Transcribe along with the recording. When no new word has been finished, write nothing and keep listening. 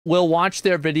We'll watch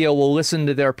their video. We'll listen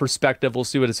to their perspective. We'll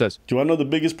see what it says. Do you want to know the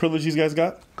biggest privilege these guys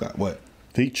got? Got what?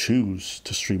 They choose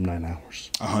to stream 9 hours.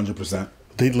 100%.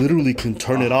 They literally can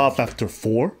turn it off after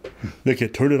 4. They can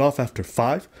turn it off after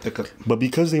 5. But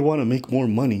because they want to make more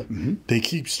money, they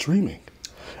keep streaming.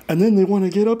 And then they want to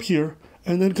get up here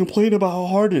and then complain about how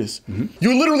hard it is.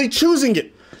 You're literally choosing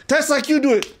it. That's like you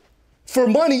do it for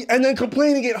money and then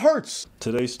complaining it hurts.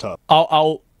 Today's top.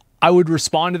 I would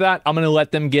respond to that. I'm going to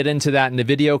let them get into that in the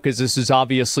video because this is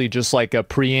obviously just like a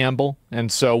preamble.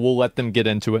 And so we'll let them get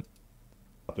into it.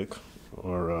 Topic.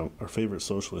 Our favorite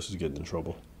socialist is getting in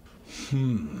trouble.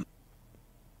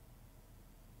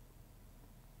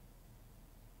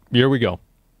 Here we go.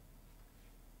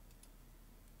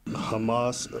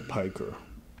 Hamas Piker.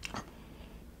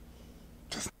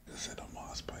 Just said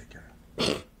Hamas Piker.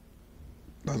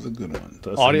 That was a good one.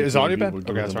 Is audio bad?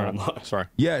 Okay, sorry.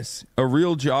 Yes, a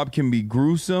real job can be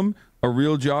gruesome. A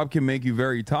real job can make you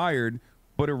very tired.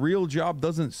 But a real job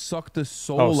doesn't suck the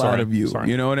soul out of you.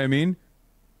 You know what I mean?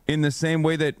 In the same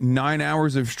way that 9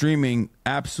 hours of streaming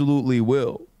absolutely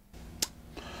will.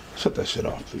 Shut that shit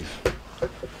off, please.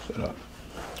 Shut up.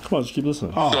 Come on, just keep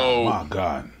listening. Oh, my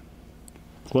God.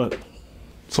 What?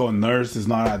 So a nurse is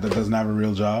not that doesn't have a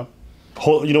real job?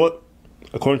 You know what?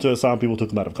 According to the sound, people took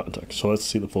them out of context. So let's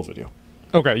see the full video.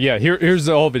 Okay, yeah, here's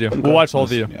the whole video. Okay. We'll watch the whole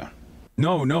video. Yeah.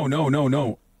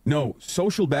 No.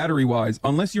 Social battery-wise,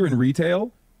 unless you're in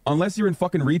retail,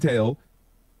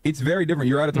 it's very different.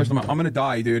 You're out of touch. I'm going to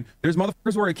die, dude. There's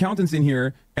motherfuckers who are accountants in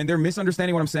here, and they're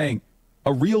misunderstanding what I'm saying.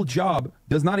 A real job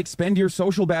does not expend your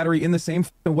social battery in the same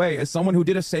way as someone who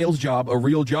did a sales job, a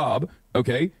real job,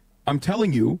 okay? I'm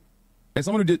telling you, as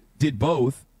someone who did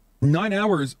both, 9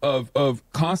 hours of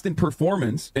constant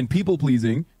performance and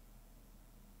people-pleasing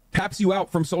taps you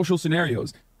out from social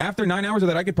scenarios. After 9 hours of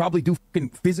that, I could probably do fucking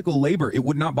physical labor. It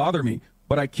would not bother me.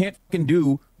 But I can't fucking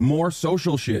do more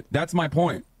social shit. That's my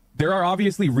point. There are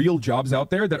obviously real jobs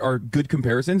out there that are good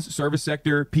comparisons. Service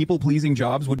sector, people-pleasing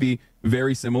jobs would be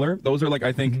very similar. Those are like,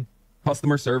 I think,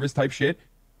 customer service type shit.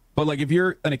 But like if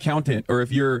you're an accountant or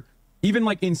if you're even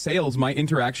like in sales, my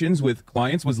interactions with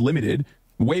clients was limited,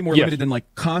 way more limited than like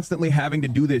constantly having to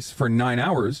do this for 9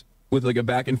 hours with like a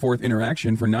back and forth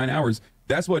interaction for 9 hours.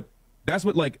 That's what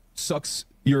like sucks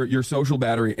your social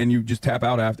battery and you just tap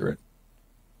out after it.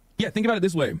 Yeah, think about it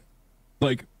this way.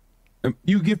 Like,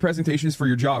 you give presentations for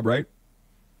your job, right?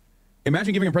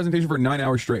 Imagine giving a presentation for 9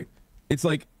 hours straight. It's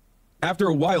like, after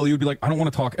a while, you would be like, I don't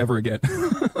want to talk ever again.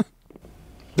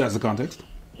 That's the context.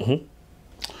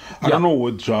 I don't know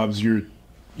what jobs you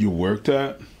worked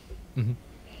at,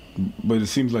 but it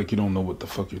seems like you don't know what the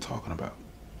fuck you're talking about.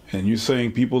 And you're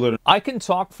saying people that are... I can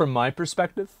talk from my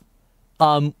perspective.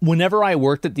 Whenever I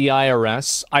worked at the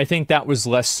IRS, I think that was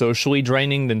less socially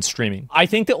draining than streaming. I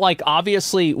think that, like,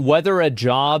 obviously, whether a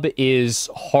job is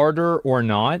harder or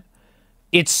not,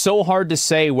 it's so hard to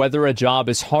say whether a job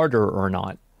is harder or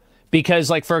not. Because,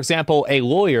 like, for example, a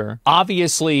lawyer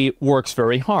obviously works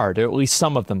very hard, or at least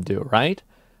some of them do, right?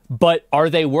 But are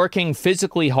they working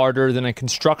physically harder than a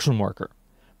construction worker?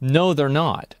 No, they're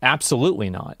not.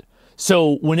 Absolutely not.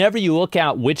 So whenever you look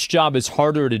at which job is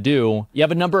harder to do, you have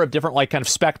a number of different like kind of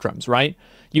spectrums, right?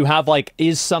 You have like,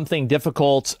 is something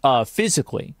difficult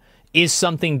physically? Is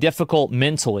something difficult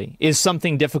mentally? Is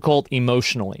something difficult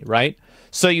emotionally, right?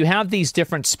 So you have these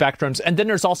different spectrums. And then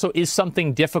there's also, is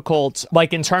something difficult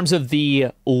like in terms of the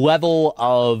level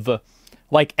of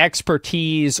like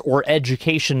expertise or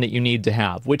education that you need to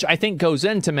have, which I think goes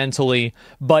into mentally,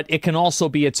 but it can also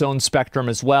be its own spectrum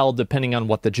as well, depending on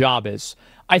what the job is.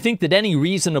 I think that any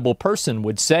reasonable person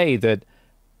would say that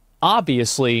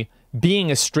obviously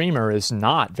being a streamer is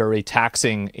not very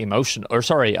taxing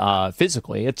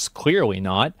physically. It's clearly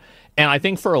not. And I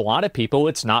think for a lot of people,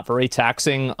 it's not very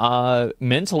taxing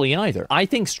mentally either. I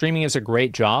think streaming is a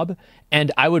great job,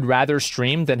 and I would rather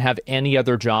stream than have any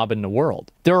other job in the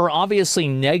world. There are obviously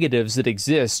negatives that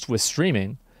exist with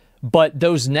streaming, but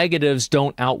those negatives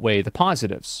don't outweigh the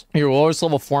positives. Your lowest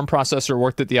level form processor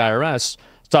worked at the IRS.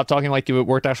 Stop talking like you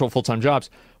worked actual full-time jobs.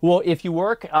 Well, if you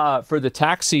work for the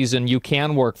tax season, you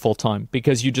can work full-time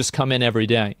because you just come in every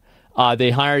day.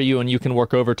 They hire you and you can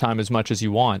work overtime as much as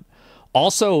you want.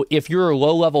 Also, if you're a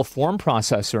low-level form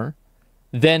processor,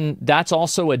 then that's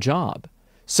also a job.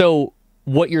 So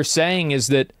what you're saying is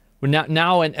that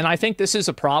now, and I think this is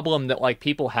a problem that like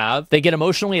people have, they get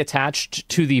emotionally attached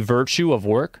to the virtue of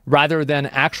work rather than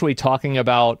actually talking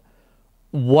about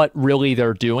what really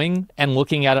they're doing and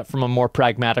looking at it from a more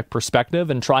pragmatic perspective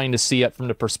and trying to see it from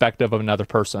the perspective of another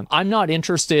person. I'm not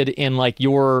interested in like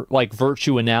your like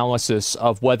virtue analysis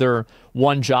of whether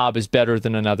one job is better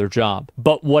than another job.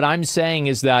 But what I'm saying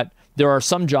is that there are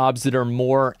some jobs that are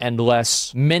more and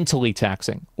less mentally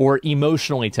taxing or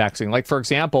emotionally taxing. Like, for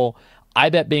example, I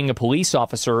bet being a police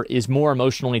officer is more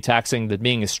emotionally taxing than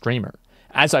being a streamer.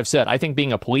 As I've said, I think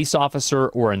being a police officer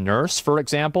or a nurse, for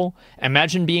example,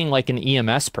 imagine being like an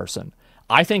EMS person.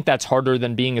 I think that's harder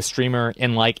than being a streamer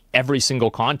in like every single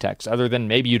context, other than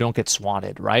maybe you don't get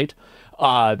swatted, right?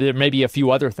 There may be a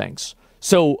few other things.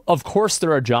 So, of course,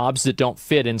 there are jobs that don't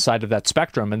fit inside of that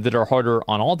spectrum and that are harder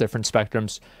on all different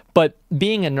spectrums. But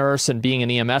being a nurse and being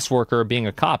an EMS worker, being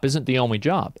a cop isn't the only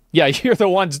job. Yeah, you're the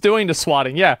ones doing the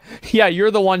swatting. Yeah,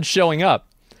 you're the ones showing up.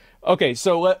 Okay,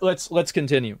 so let's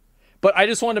continue. But I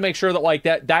just wanted to make sure that like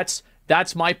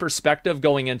that's my perspective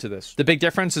going into this. The big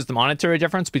difference is the monetary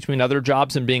difference between other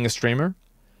jobs and being a streamer.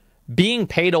 Being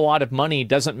paid a lot of money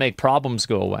doesn't make problems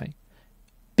go away.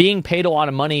 Being paid a lot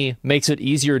of money makes it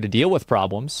easier to deal with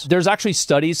problems. There's actually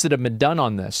studies that have been done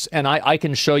on this, and I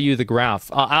can show you the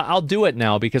graph. I'll do it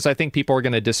now because I think people are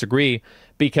going to disagree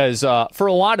because for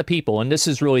a lot of people, and this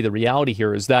is really the reality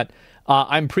here, is that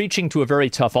I'm preaching to a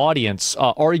very tough audience,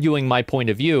 arguing my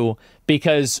point of view,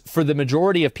 because for the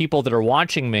majority of people that are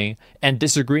watching me and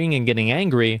disagreeing and getting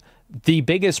angry, the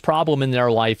biggest problem in their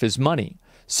life is money.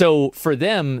 So for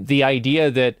them, the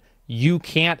idea that you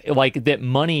can't, like, that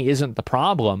money isn't the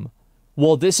problem,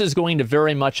 well, this is going to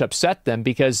very much upset them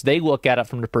because they look at it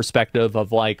from the perspective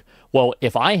of like, well,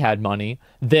 if I had money,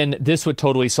 then this would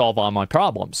totally solve all my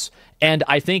problems. And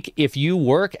I think if you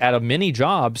work at many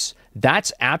jobs,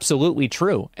 that's absolutely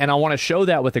true. And I want to show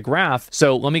that with a graph.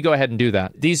 So let me go ahead and do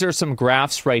that. These are some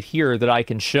graphs right here that I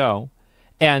can show.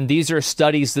 And these are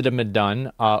studies that have been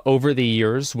done over the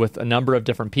years with a number of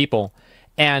different people.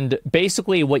 And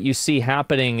basically what you see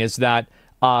happening is that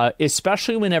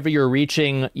especially whenever you're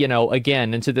reaching, you know,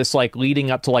 again, into this like leading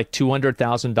up to like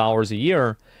 $200,000 a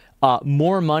year,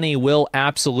 more money will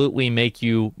absolutely make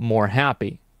you more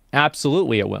happy.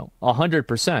 Absolutely it will,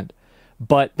 100%.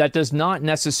 But that does not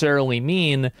necessarily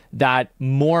mean that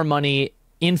more money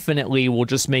infinitely will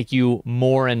just make you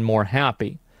more and more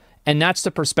happy. And that's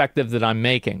the perspective that I'm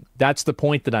making. That's the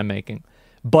point that I'm making.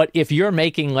 But if you're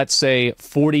making, let's say,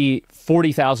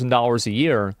 $40,000 a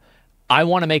year, I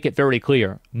want to make it very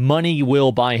clear. Money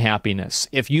will buy happiness.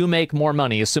 If you make more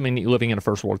money, assuming that you're living in a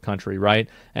first world country, right?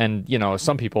 And, you know,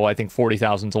 some people, I think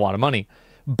 40,000 is a lot of money.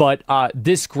 But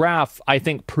this graph, I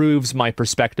think, proves my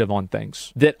perspective on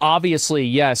things. That obviously,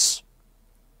 yes,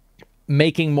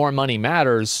 making more money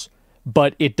matters,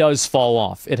 but it does fall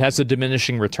off. It has a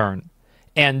diminishing return.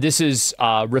 And this is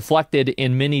reflected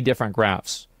in many different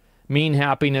graphs. Mean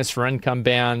happiness for income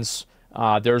bands.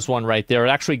 There's one right there. It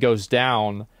actually goes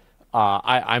down.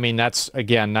 I mean, that's,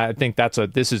 again, I think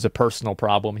this is a personal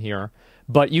problem here.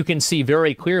 But you can see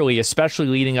very clearly, especially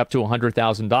leading up to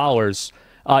 $100,000,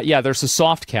 yeah, there's a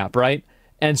soft cap, right?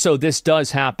 And so this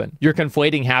does happen. You're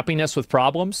conflating happiness with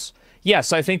problems.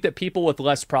 Yes, I think that people with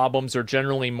less problems are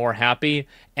generally more happy,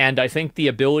 and I think the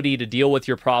ability to deal with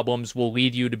your problems will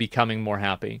lead you to becoming more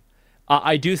happy.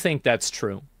 I do think that's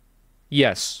true.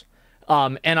 Yes.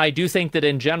 And I do think that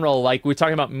in general, like, we're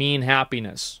talking about mean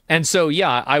happiness. And so,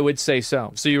 yeah, I would say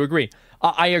so. So you agree?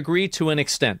 I agree to an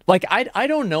extent. Like, I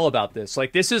don't know about this.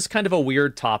 Like, this is kind of a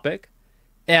weird topic,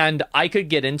 and I could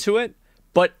get into it,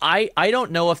 but I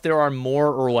don't know if there are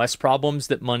more or less problems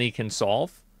that money can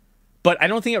solve. But I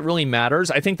don't think it really matters.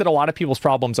 I think that a lot of people's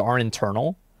problems are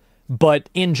internal. But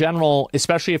in general,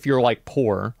 especially if you're, like,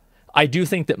 poor, I do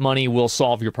think that money will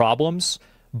solve your problems.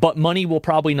 But money will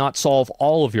probably not solve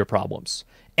all of your problems.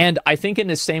 And I think in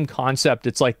the same concept,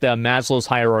 it's like the Maslow's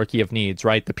hierarchy of needs,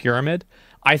 right? The pyramid.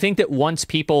 I think that once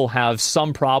people have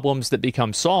some problems that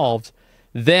become solved,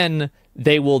 then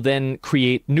they will then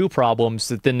create new problems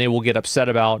that then they will get upset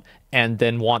about and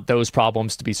then want those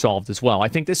problems to be solved as well. I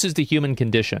think this is the human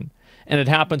condition, and it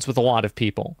happens with a lot of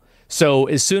people. So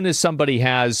as soon as somebody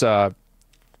has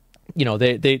you know,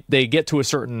 they get to a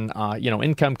certain, you know,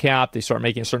 income cap, they start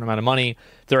making a certain amount of money,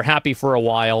 they're happy for a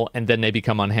while, and then they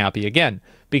become unhappy again.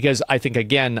 Because I think,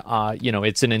 again, you know,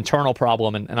 it's an internal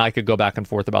problem, and I could go back and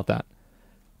forth about that.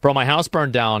 Bro, my house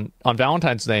burned down on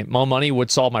Valentine's Day. More money would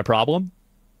solve my problem?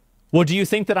 Well, do you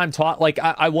think that I'm taught, like,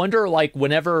 I wonder, like,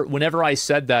 whenever I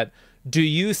said that, do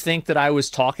you think that I was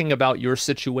talking about your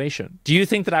situation? Do you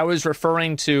think that I was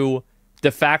referring to the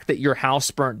fact that your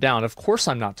house burnt down? Of course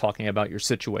I'm not talking about your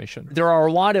situation. There are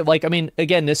a lot of, like, I mean,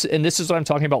 again, this is what I'm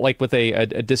talking about, like, with a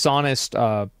dishonest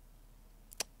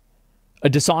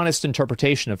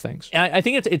interpretation of things. And I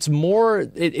think it's more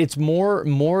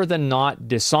than not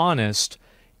dishonest.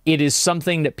 It is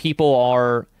something that people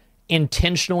are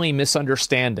intentionally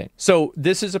misunderstanding. So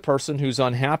this is a person who's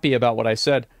unhappy about what I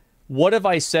said. What have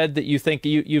I said that you think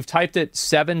you've typed it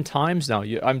 7 times now?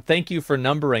 Thank you for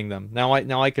numbering them. Now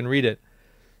I can read it.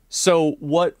 So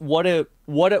what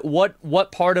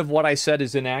part of what I said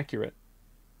is inaccurate?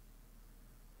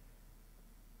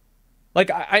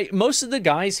 Like most of the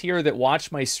guys here that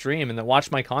watch my stream and that watch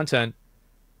my content,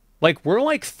 like we're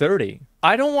like 30.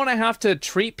 I don't want to have to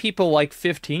treat people like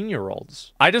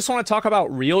 15-year-olds. I just want to talk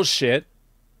about real shit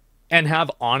and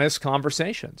have honest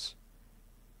conversations.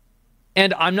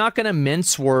 And I'm not going to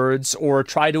mince words or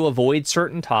try to avoid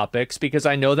certain topics because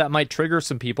I know that might trigger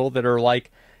some people that are like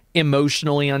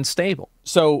emotionally unstable.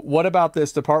 So what about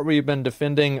this? The part where you've been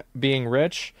defending being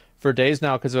rich for days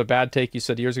now because of a bad take you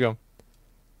said years ago.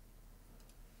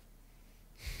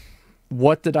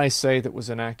 What did I say that was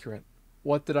inaccurate?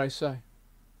 What did I say?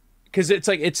 Because it's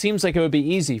like, it seems like it would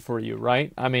be easy for you,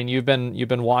 right? I mean, you've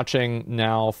been watching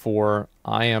now for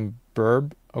I am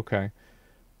Burb. Okay.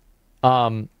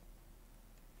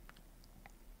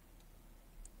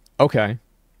 Okay.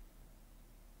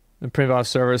 The private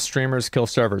servers, streamers kill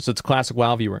servers. It's a classic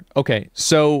WoW viewer. Okay,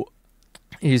 so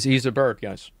he's a bird,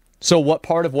 guys. So what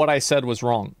part of what I said was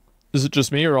wrong? Is it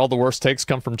just me, or all the worst takes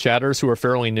come from chatters who are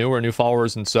fairly new or new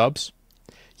followers and subs?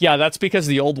 Yeah, that's because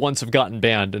the old ones have gotten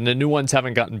banned, and the new ones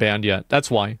haven't gotten banned yet. That's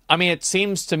why. I mean, it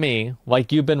seems to me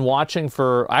like you've been watching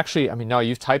for... Actually, I mean, no,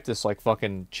 you've typed this like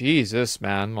fucking... Jesus,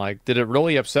 man. Like, did it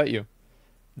really upset you?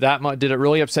 That much? Did it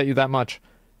really upset you that much?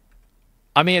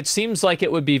 I mean, it seems like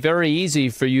it would be very easy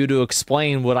for you to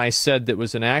explain what I said that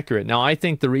was inaccurate. Now, I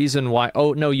think the reason why...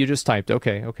 Oh, no, you just typed.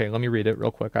 Okay, let me read it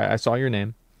real quick. I saw your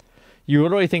name. You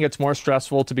literally think it's more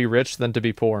stressful to be rich than to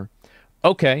be poor.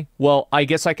 Okay, well, I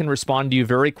guess I can respond to you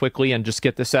very quickly and just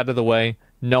get this out of the way.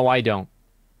 No, I don't.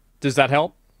 Does that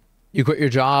help? You quit your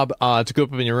job to go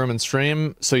up in your room and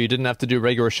stream, so you didn't have to do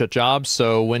regular shit jobs.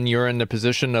 So when you're in the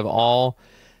position of all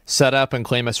set up and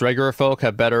claim us regular folk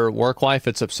have better work life,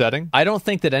 it's upsetting. I don't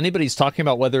think that anybody's talking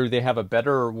about whether they have a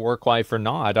better work life or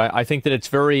not. I think that it's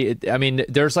very... I mean,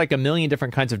 there's like a million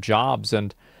different kinds of jobs,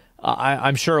 and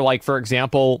I'm sure, like, for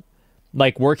example...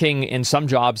 like working in some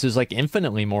jobs is like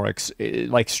infinitely more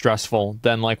like stressful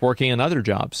than like working in other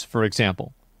jobs, for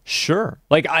example. Sure.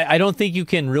 Like, I don't think you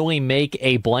can really make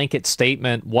a blanket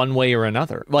statement one way or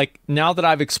another. Like, now that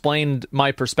I've explained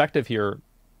my perspective here,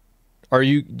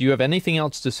 do you have anything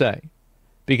else to say?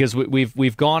 Because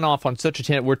we've gone off on such a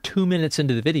tangent. We're 2 minutes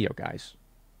into the video, guys.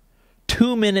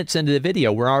 2 minutes into the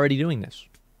video, we're already doing this.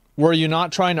 Were you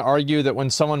not trying to argue that when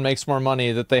someone makes more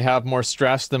money that they have more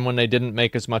stress than when they didn't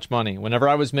make as much money? Whenever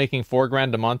I was making $4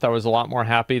 grand a month, I was a lot more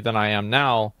happy than I am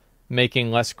now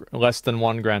making less than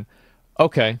 $1 grand.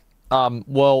 Okay.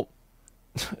 Well,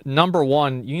 number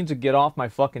one, you need to get off my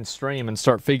fucking stream and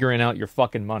start figuring out your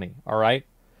fucking money. All right?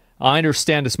 I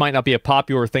understand this might not be a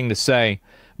popular thing to say,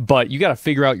 but you got to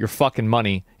figure out your fucking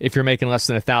money if you're making less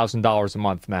than $1,000 a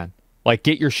month, man. Like,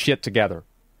 get your shit together.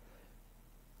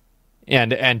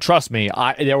 And trust me,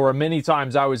 there were many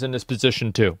times I was in this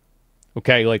position too.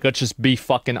 Okay, like, let's just be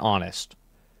fucking honest.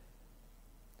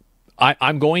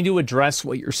 I'm going to address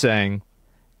what you're saying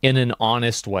in an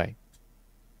honest way.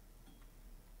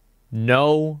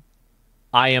 No,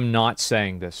 I am not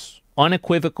saying this.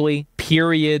 Unequivocally,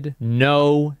 period.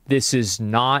 No, this is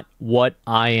not what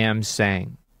I am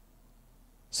saying.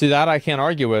 See, that I can't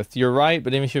argue with. You're right,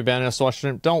 but even if you're banning us,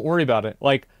 don't worry about it.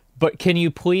 Like, but can you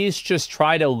please just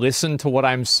try to listen to what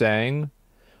I'm saying?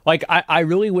 Like, I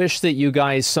really wish that you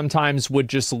guys sometimes would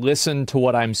just listen to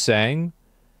what I'm saying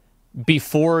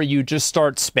before you just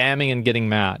start spamming and getting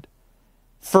mad.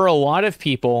 For a lot of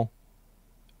people,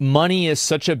 money is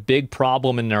such a big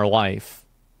problem in their life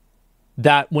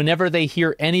that whenever they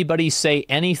hear anybody say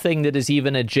anything that is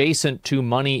even adjacent to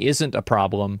money isn't a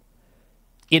problem,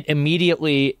 it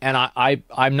immediately, and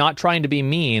I'm not trying to be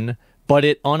mean, but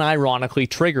it unironically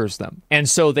triggers them. And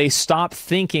so they stop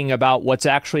thinking about what's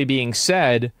actually being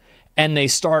said, and they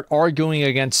start arguing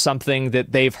against something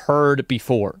that they've heard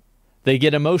before. They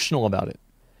get emotional about it.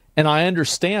 And I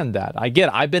understand that.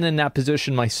 I've been in that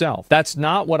position myself. That's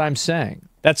not what I'm saying.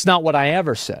 That's not what I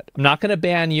ever said. I'm not going to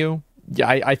ban you.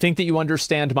 I think that you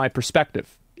understand my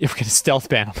perspective. You're going to stealth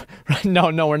ban them.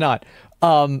 No, we're not.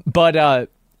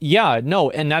 Yeah,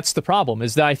 no, and that's the problem,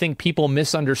 is that I think people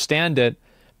misunderstand it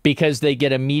because they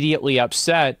get immediately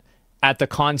upset at the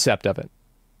concept of it.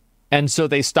 And so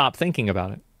they stop thinking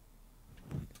about it.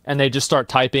 And they just start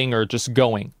typing or just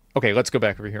going. Okay, let's go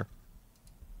back over here.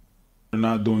 You're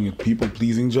not doing a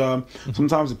people-pleasing job.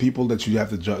 Sometimes the people that you have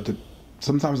to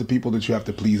sometimes the people that you have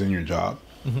to please in your job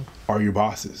are your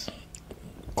bosses.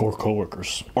 Or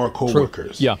coworkers. Or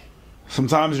coworkers. True. Yeah.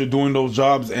 Sometimes you're doing those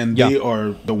jobs and they are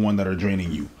the one that are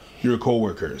draining you. Your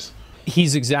coworkers.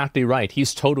 He's exactly right.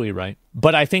 He's totally right.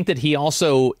 But I think that he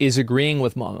also is agreeing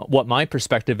with what my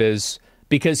perspective is,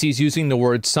 because he's using the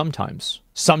word sometimes.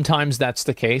 Sometimes that's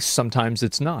the case. Sometimes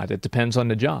it's not. It depends on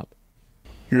the job.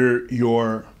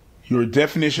 Your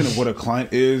definition of what a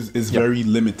client is very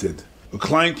limited. A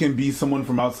client can be someone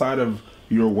from outside of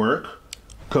your work,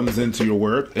 comes into your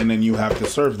work, and then you have to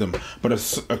serve them. But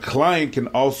a client can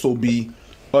also be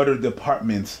other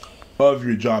departments of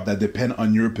your job that depend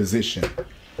on your position.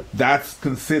 That's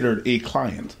considered a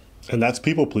client. And that's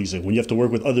people pleasing. When you have to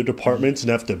work with other departments and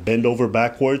have to bend over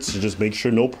backwards to just make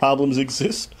sure no problems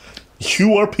exist,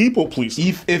 you are people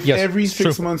pleasing. If yes, every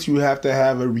 6 months you have to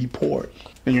have a report,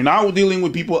 and you're not dealing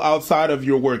with people outside of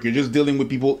your work, you're just dealing with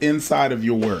people inside of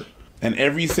your work. And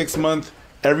every 6 months,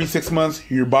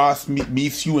 your boss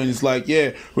meets you and it's like,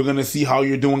 yeah, we're going to see how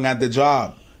you're doing at the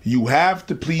job. You have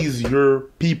to please your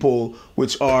people,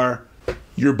 which are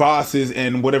your bosses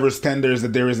and whatever standards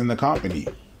that there is in the company.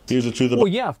 Here's the truth. Well,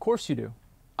 yeah, of course you do.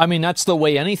 I mean, that's the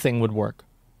way anything would work.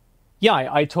 Yeah,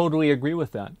 I totally agree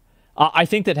with that. I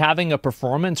think that having a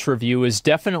performance review is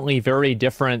definitely very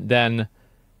different than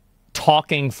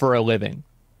talking for a living.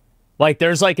 Like,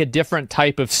 there's like a different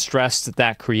type of stress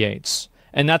that creates.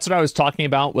 And that's what I was talking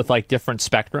about with like different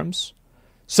spectrums.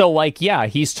 So like, yeah,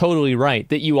 he's totally right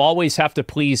that you always have to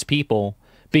please people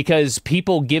because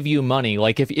people give you money.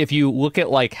 Like if you look at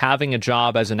like having a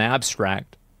job as an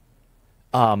abstract,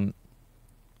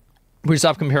 we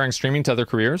stop comparing streaming to other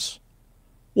careers.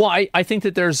 Well, I think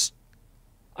that there's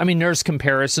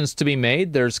comparisons to be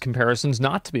made. There's comparisons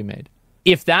not to be made.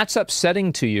 If that's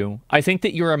upsetting to you, I think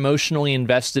that you're emotionally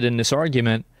invested in this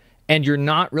argument and you're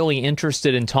not really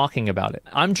interested in talking about it.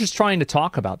 I'm just trying to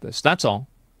talk about this. That's all.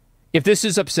 If this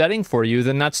is upsetting for you,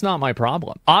 then that's not my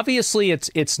problem. Obviously,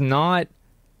 it's not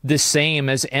the same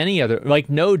as any other. Like,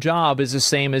 no job is the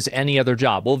same as any other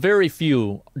job. Well, very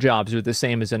few jobs are the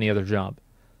same as any other job.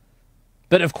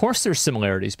 But of course there's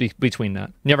similarities between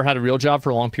that. Never had a real job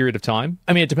for a long period of time?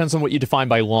 I mean, it depends on what you define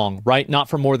by long, right? Not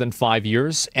for more than 5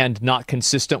 years and not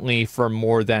consistently for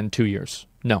more than 2 years.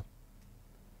 No.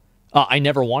 I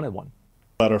never wanted one.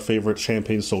 About our favorite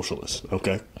champagne socialist,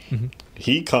 okay? Mm-hmm.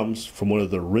 He comes from one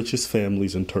of the richest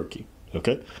families in Turkey,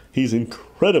 okay? He's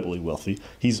incredibly wealthy.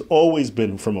 He's always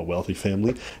been from a wealthy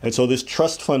family. And so this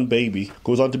trust fund baby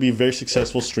goes on to be a very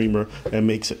successful streamer and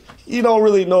makes it. You don't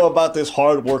really know about this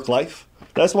hard work life.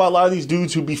 That's why a lot of these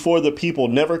dudes who before the people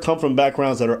never come from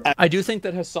backgrounds that are... I do think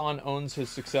that Hassan owns his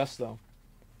success, though.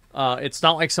 It's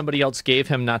not like somebody else gave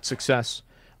him that success.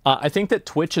 I think that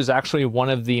Twitch is actually one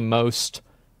of the most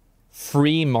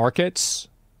free markets,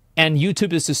 and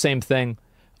YouTube is the same thing.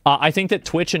 I think that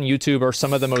Twitch and YouTube are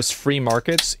some of the most free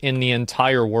markets in the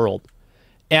entire world.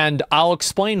 And I'll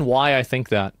explain why I think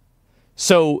that.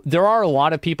 So there are a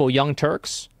lot of people, Young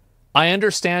Turks. I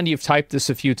understand you've typed this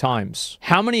a few times.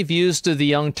 How many views do the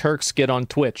Young Turks get on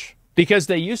Twitch? Because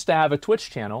they used to have a Twitch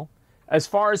channel. As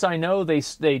far as I know, they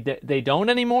don't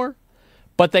anymore,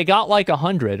 but they got like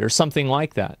 100 or something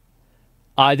like that.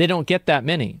 They don't get that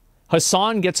many.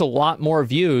 Hassan gets a lot more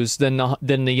views than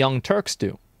the Young Turks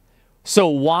do. So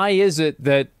why is it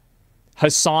that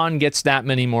Hassan gets that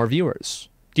many more viewers?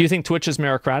 Do you think Twitch is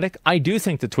meritocratic? I do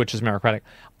think that Twitch is meritocratic.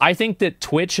 I think that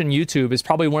Twitch and YouTube is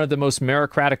probably one of the most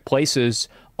meritocratic places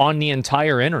on the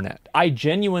entire internet. I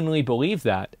genuinely believe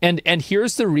that. And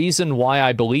here's the reason why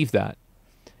I believe that.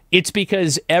 It's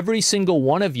because every single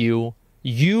one of you,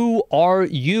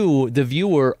 the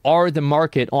viewer, are the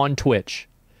market on Twitch.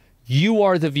 You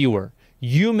are the viewer.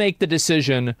 You make the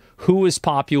decision who is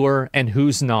popular and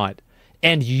who's not.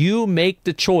 And you make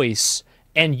the choice.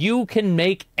 And you can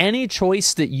make any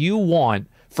choice that you want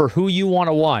for who you want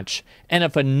to watch. And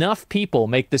if enough people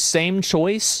make the same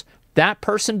choice, that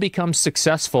person becomes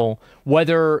successful,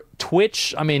 whether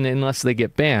Twitch, I mean, unless they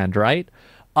get banned, right?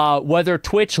 Whether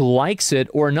Twitch likes it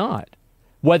or not.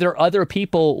 Whether other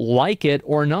people like it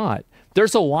or not.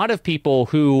 There's a lot of people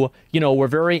who, were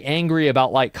very angry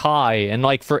about like Kai and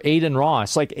like for Aiden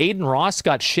Ross. Like Aiden Ross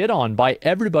got shit on by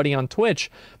everybody on Twitch,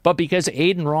 but because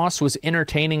Aiden Ross was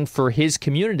entertaining for his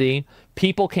community,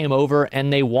 people came over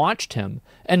and they watched him.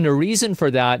 And the reason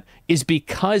for that is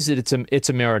because it's a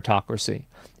meritocracy.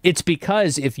 It's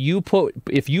because if you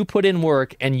put in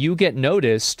work and you get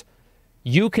noticed,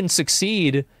 you can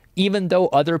succeed even though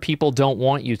other people don't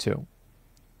want you to.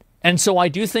 And so I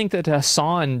do think that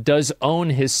Hassan does own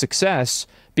his success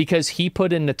because he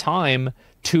put in the time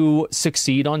to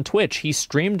succeed on Twitch. He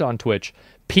streamed on Twitch.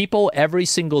 People every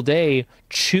single day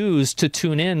choose to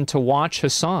tune in to watch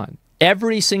Hassan.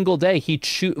 Every single day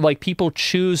people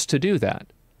choose to do that.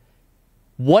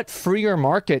 What freer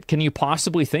market can you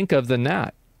possibly think of than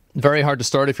that? Very hard to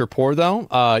start if you're poor, though.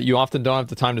 You often don't have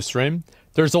the time to stream.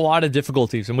 There's a lot of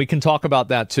difficulties, and we can talk about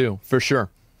that, too, for sure.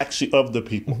 Actually, of the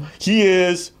people. He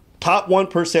is top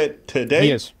 1% today.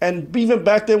 He is. And even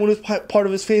back then when he was part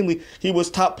of his family, he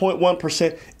was top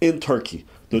 0.1% in Turkey.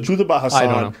 The truth about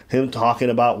Hassan, him talking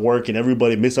about work and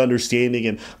everybody misunderstanding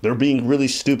and they're being really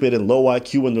stupid and low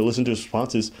IQ when they're listening to his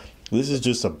responses, this is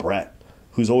just a brat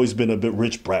who's always been a bit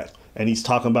rich brat. And he's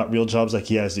talking about real jobs like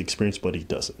he has the experience, but he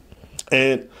doesn't.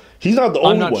 And he's not the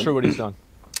only one. I'm not sure what he's done.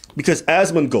 Because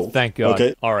Asmongold. Thank God.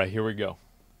 Okay. All right, here we go.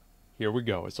 Here we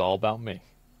go. It's all about me.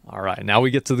 All right, now we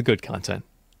get to the good content.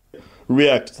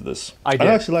 React to this. I did.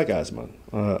 I actually like Asmon.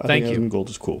 I think you. Asmongold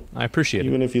is cool. I appreciate it.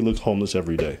 Even if he looks homeless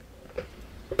every day.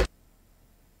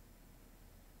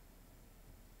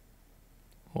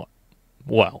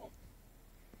 Well.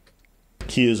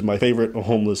 He is my favorite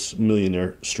homeless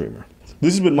millionaire streamer.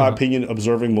 This has been my opinion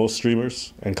observing most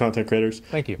streamers and content creators.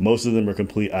 Thank you. Most of them are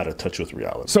completely out of touch with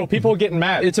reality. So people are getting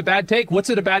mad. It's a bad take. What's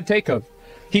it a bad take of?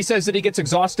 He says that he gets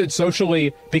exhausted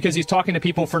socially because he's talking to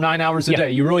people for 9 hours a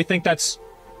day. You really think that's...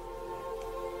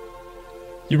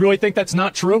 You really think that's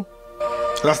not true?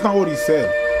 That's not what he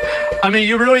said. I mean,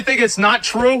 you really think it's not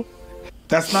true?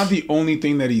 That's not the only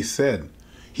thing that he said.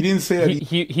 He didn't say that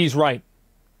he's right.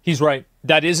 He's right.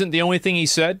 That isn't the only thing he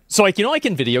said. So, like, you know, like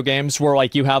in video games where,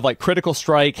 like, you have, like, critical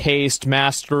strike, haste,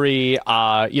 mastery,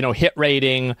 you know, hit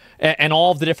rating, and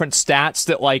all of the different stats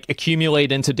that, like,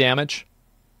 accumulate into damage?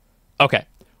 Okay.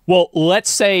 Well, let's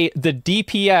say the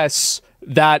DPS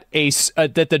that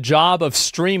that the job of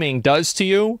streaming does to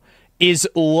you is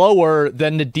lower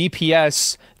than the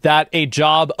DPS that a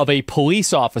job of a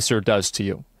police officer does to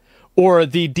you, or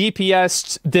the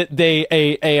DPS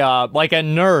that like a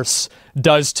nurse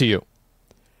does to you.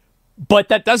 But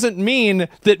that doesn't mean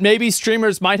that maybe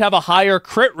streamers might have a higher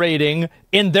crit rating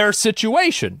in their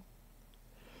situation.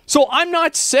 So I'm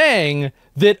not saying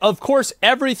that, of course,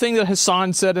 everything that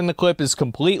Hassan said in the clip is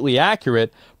completely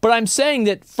accurate, but I'm saying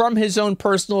that from his own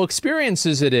personal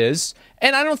experiences it is,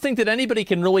 and I don't think that anybody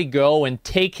can really go and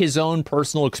take his own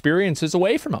personal experiences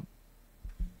away from him.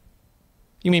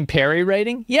 You mean parry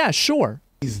rating? Yeah, sure.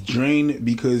 He's drained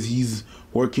because he's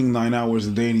working 9 hours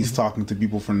a day and he's talking to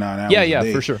people for 9 hours a day.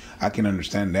 Yeah, for sure. I can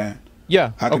understand that.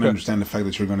 Yeah, I can understand the fact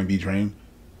that you're going to be drained.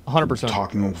 100%.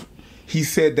 Talking. He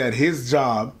said that his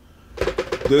job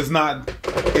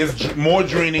is more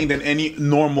draining than any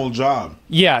normal job.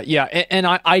 Yeah, and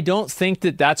I don't think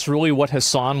that that's really what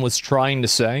Hassan was trying to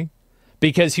say,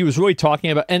 because he was really talking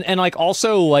about and like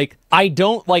also like I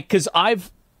don't like, because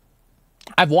I've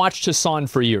watched Hassan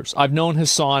for years. I've known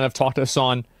Hassan. I've talked to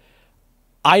Hassan.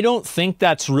 I don't think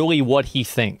that's really what he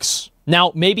thinks.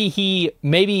 Now, maybe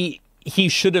he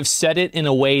should have said it in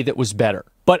a way that was better,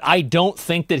 but I don't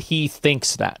think that he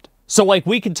thinks that. So, like,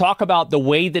 we can talk about the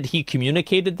way that he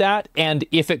communicated that, and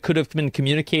if it could have been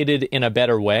communicated in a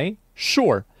better way,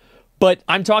 sure. But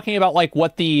I'm talking about, like,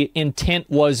 what the intent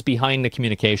was behind the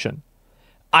communication.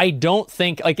 I don't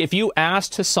think, like, if you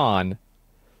asked Hassan,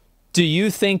 do you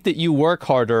think that you work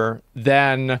harder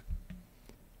than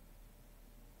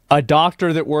a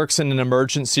doctor that works in an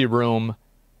emergency room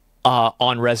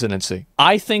on residency?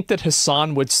 I think that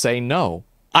Hassan would say no.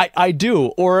 I do,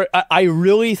 or I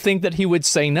really think that he would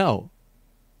say no.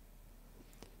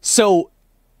 So,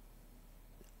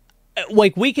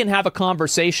 like, we can have a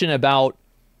conversation about,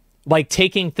 like,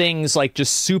 taking things, like,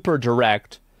 just super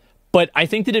direct, but I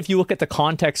think that if you look at the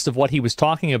context of what he was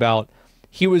talking about,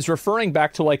 he was referring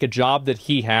back to, like, a job that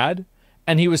he had,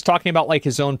 and he was talking about, like,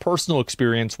 his own personal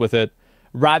experience with it,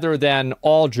 rather than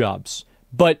all jobs.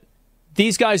 But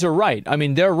these guys are right. I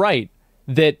mean, they're right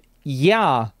that,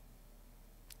 yeah,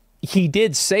 he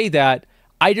did say that.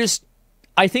 I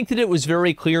think that it was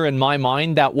very clear in my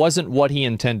mind that wasn't what he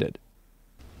intended.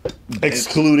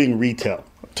 Excluding retail,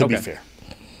 to be fair.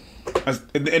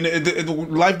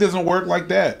 And life doesn't work like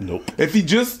that. Nope. If he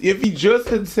just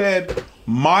had said,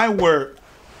 my work,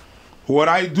 what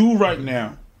I do right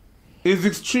now, is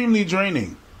extremely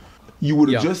draining, you would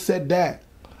have just said that.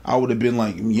 I would have been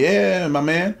like, yeah, my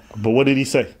man. But what did he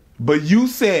say? But you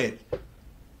said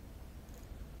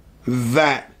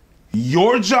that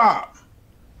your job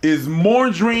is more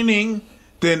draining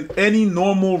than any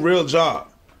normal real job.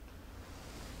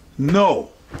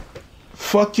 No.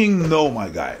 Fucking no, my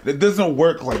guy. It doesn't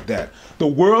work like that. The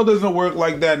world doesn't work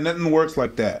like that. Nothing works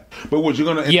like that. But what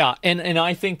you're going to... Yeah, and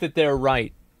I think that they're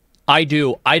right. I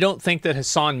do. I don't think that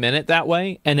Hassan meant it that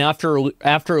way. And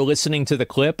after listening to the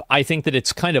clip, I think that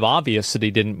it's kind of obvious that he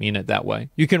didn't mean it that way.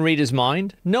 You can read his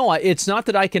mind? No, it's not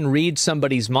that I can read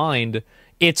somebody's mind.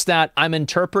 It's that I'm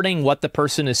interpreting what the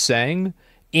person is saying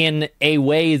in a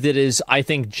way that is, I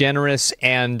think, generous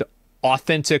and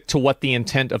authentic to what the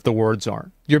intent of the words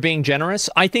are. You're being generous.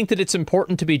 I think that it's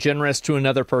important to be generous to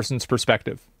another person's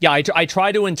perspective. Yeah, I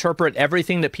try to interpret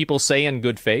everything that people say in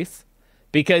good faith,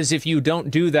 because if you don't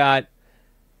do that,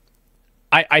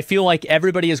 I feel like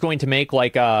everybody is going to make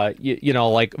like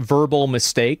like verbal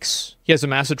mistakes. He has a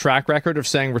massive track record of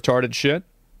saying retarded shit.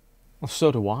 Well,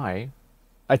 so do I.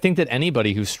 I think that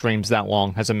anybody who streams that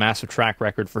long has a massive track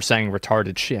record for saying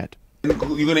retarded shit. You're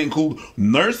going to include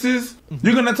nurses?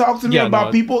 You're going to talk to me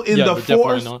about people in the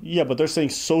force? Yeah, but they're saying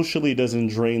socially doesn't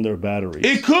drain their batteries.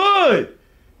 It could.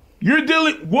 You're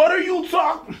dealing... What are you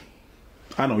talking...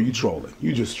 I know, you trolling.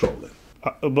 You just trolling.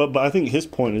 But I think his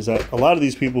point is that a lot of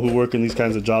these people who work in these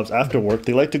kinds of jobs after work,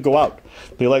 they like to go out.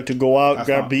 They like to go out,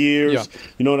 grab beers. Yeah.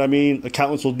 You know what I mean?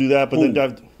 Accountants will do that, but then...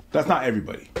 That's not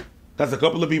everybody. That's a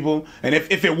couple of people. And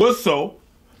if it was so,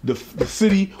 the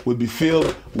city would be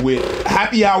filled with...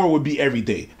 Happy hour would be every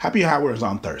day. Happy hour is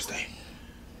on Thursday.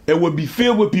 It would be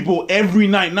filled with people every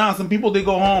night. Now, some people, they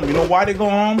go home. You know why they go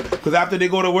home? Because after they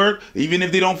go to work, even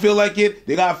if they don't feel like it,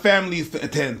 they got families to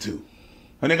attend to.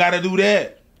 And they got to do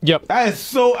that. Yep. That is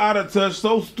so out of touch.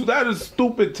 That is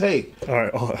stupid take. All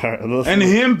right. And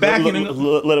him backing...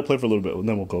 Let it play for a little bit, and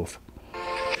then we'll go.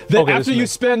 That after you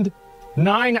spend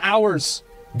 9 hours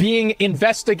being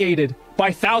investigated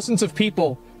by thousands of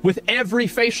people with every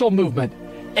facial movement,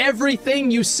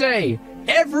 everything you say,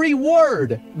 every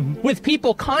word, with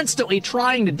people constantly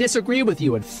trying to disagree with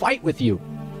you and fight with you,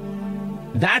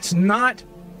 that's not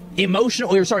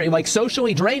emotionally, or sorry, like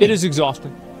socially draining. It is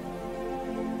exhausting.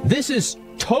 This is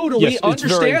totally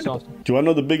understandable. Do you want to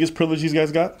know the biggest privilege these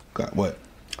guys got? Got what?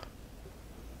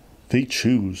 They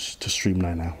choose to stream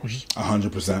 9 hours.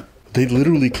 100%. They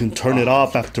literally can turn it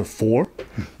off after 4.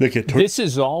 They can turn. This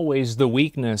is always the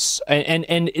weakness.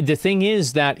 And the thing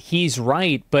is that he's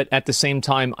right, but at the same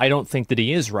time, I don't think that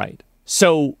he is right.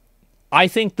 So I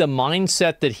think the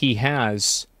mindset that he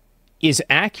has is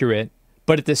accurate,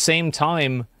 but at the same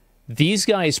time, these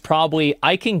guys probably,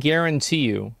 I can guarantee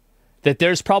you that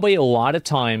there's probably a lot of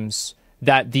times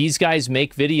that these guys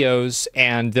make videos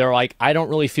and they're like, I don't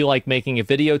really feel like making a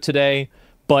video today,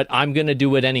 but I'm going to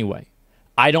do it anyway.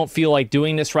 I don't feel like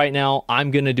doing this right now.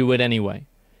 I'm going to do it anyway.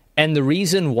 And the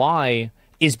reason why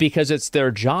is because it's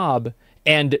their job.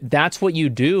 And that's what you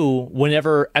do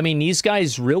whenever, I mean, these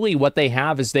guys really, what they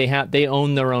have is they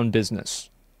own their own business.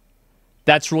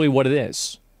 That's really what it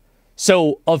is.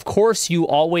 So of course you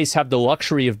always have the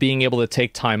luxury of being able to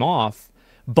take time off.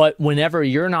 But whenever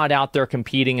you're not out there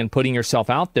competing and putting yourself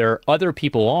out there, other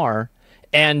people are.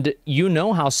 And you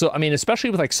know how, so, I mean, especially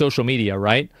with like social media,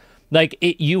 right? Like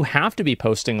you have to be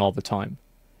posting all the time.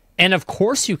 And of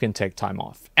course you can take time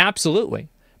off. Absolutely.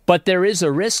 But there is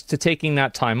a risk to taking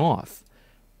that time off.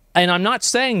 And I'm not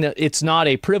saying that it's not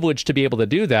a privilege to be able to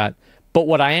do that. But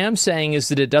what I am saying is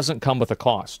that it doesn't come with a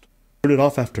cost. Turn it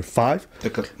off after 5.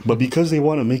 But because they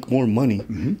want to make more money,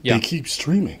 they keep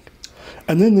streaming.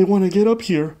 And then they want to get up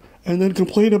here and then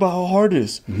complain about how hard it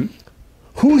is.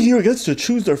 Who here gets to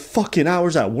choose their fucking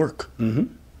hours at work?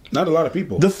 Not a lot of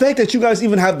people. The fact that you guys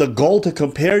even have the goal to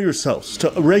compare yourselves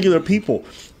to regular people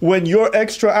when your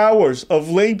extra hours of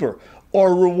labor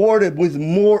are rewarded with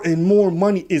more and more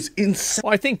money is insane.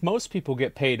 Well, I think most people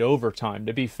get paid overtime,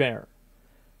 to be fair.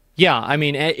 Yeah, I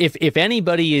mean, if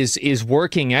anybody is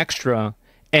working extra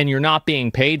and you're not being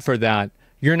paid for that,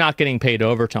 you're not getting paid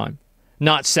overtime.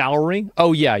 Not salary?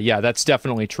 Oh, yeah, that's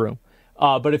definitely true.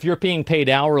 But if you're being paid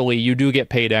hourly, you do get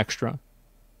paid extra.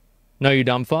 No, you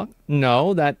dumb fuck?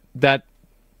 No,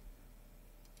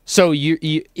 so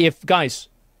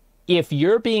if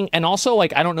you're being, and also,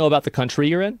 like, I don't know about the country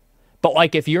you're in, but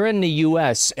like if you're in the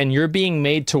US and you're being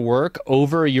made to work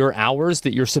over your hours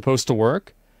that you're supposed to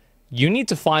work, you need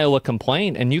to file a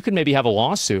complaint and you could maybe have a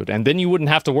lawsuit and then you wouldn't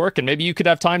have to work and maybe you could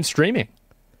have time streaming.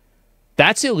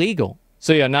 That's illegal.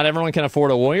 So yeah, not everyone can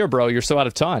afford a lawyer, bro. You're so out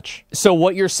of touch. So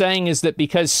what you're saying is that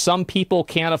because some people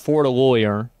can't afford a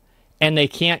lawyer and they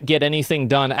can't get anything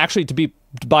done, actually,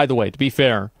 by the way, to be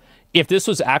fair, if this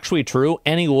was actually true,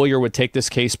 any lawyer would take this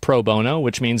case pro bono,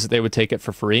 which means that they would take it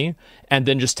for free and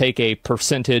then just take a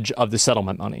percentage of the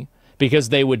settlement money because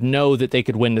they would know that they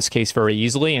could win this case very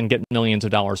easily and get millions of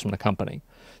dollars from the company.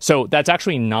 So that's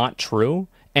actually not true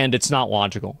and it's not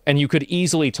logical. And you could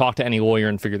easily talk to any lawyer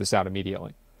and figure this out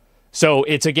immediately. So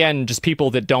it's, again, just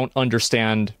people that don't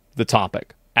understand the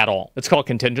topic at all. It's called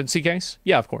contingency case.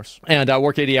 Yeah, of course. And I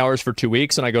work 80 hours for 2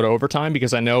 weeks and I go to overtime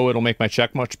because I know it'll make my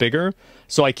check much bigger.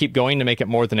 So I keep going to make it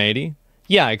more than 80.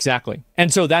 Yeah, exactly.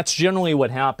 And so that's generally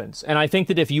what happens. And I think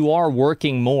that if you are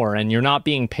working more and you're not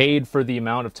being paid for the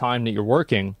amount of time that you're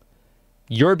working,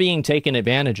 you're being taken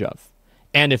advantage of.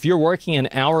 And if you're working an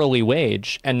hourly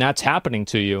wage and that's happening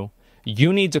to you,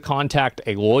 you need to contact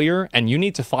a lawyer and you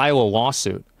need to file a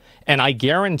lawsuit. And I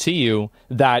guarantee you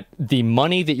that the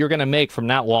money that you're going to make from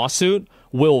that lawsuit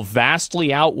will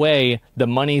vastly outweigh the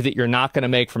money that you're not going to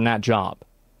make from that job.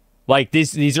 Like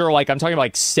these are like, I'm talking about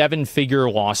like 7-figure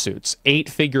lawsuits,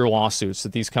 8-figure lawsuits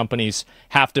that these companies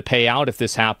have to pay out if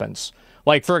this happens.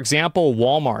 Like, for example,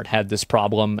 Walmart had this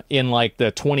problem in like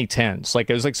the 2010s. Like,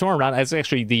 it was like somewhere around, it's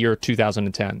actually the year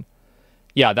 2010.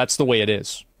 Yeah, that's the way it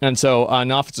is. And so,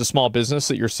 now if it's a small business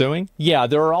that you're suing, yeah,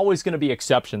 there are always going to be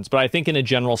exceptions. But I think in a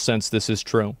general sense, this is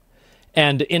true.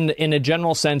 And in a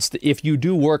general sense, if you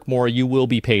do work more, you will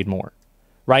be paid more,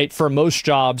 right? For most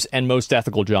jobs and most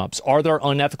ethical jobs. Are there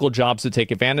unethical jobs that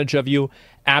take advantage of you?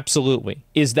 Absolutely.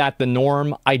 Is that the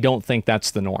norm? I don't think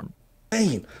that's the norm.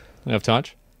 Hey. You have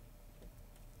touch?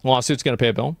 Lawsuit's going to pay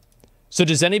a bill. So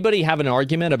does anybody have an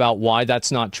argument about why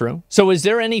that's not true? So is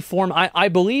there any form, I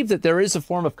believe that there is a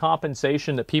form of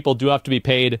compensation that people do have to be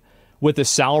paid with a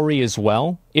salary as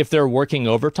well if they're working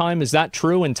overtime. Is that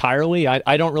true entirely?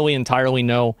 I don't really entirely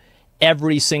know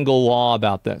every single law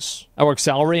about this. I work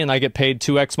salary and I get paid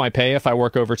 2x my pay if I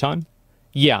work overtime.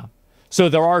 Yeah. So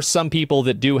there are some people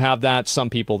that do have that, some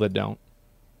people that don't.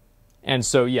 And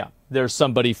so, yeah, there's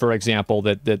somebody, for example,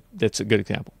 that's a good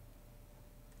example.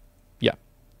 Yeah.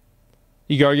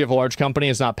 You could argue if a large company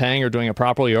is not paying or doing it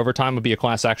properly, overtime would be a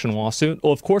class action lawsuit.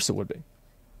 Well, of course it would be.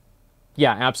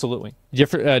 Yeah, absolutely.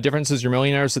 Difference is you're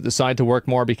millionaires that decide to work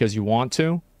more because you want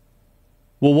to.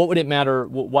 Well, what would it matter?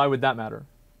 Why would that matter?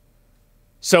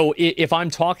 So if I'm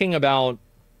talking about,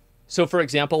 so for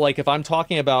example, like if I'm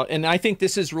talking about, and I think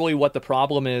this is really what the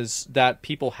problem is that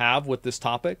people have with this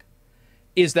topic,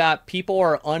 is that people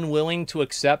are unwilling to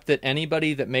accept that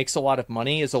anybody that makes a lot of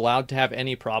money is allowed to have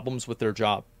any problems with their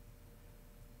job.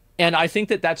 And I think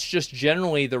that that's just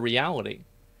generally the reality.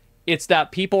 It's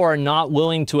that people are not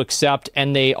willing to accept,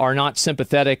 and they are not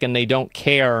sympathetic, and they don't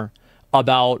care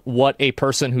about what a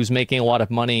person who's making a lot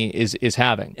of money is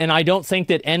having. And I don't think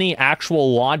that any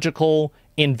actual logical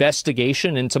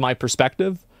investigation into my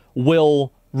perspective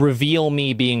will reveal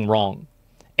me being wrong.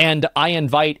 And I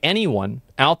invite anyone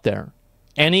out there,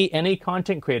 any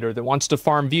content creator that wants to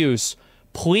farm views,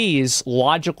 please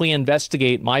logically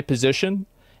investigate my position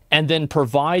and then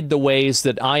provide the ways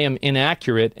that I am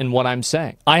inaccurate in what I'm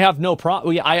saying. I have no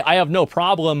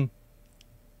problem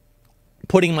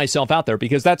putting myself out there,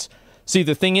 because that's, see,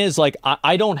 the thing is, like,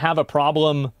 I don't have a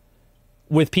problem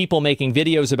with people making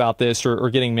videos about this or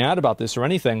getting mad about this or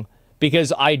anything,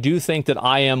 because I do think that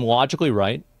I am logically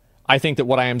right. I think that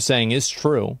what I am saying is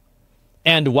true.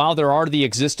 And while there are the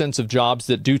existence of jobs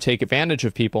that do take advantage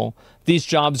of people, these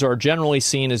jobs are generally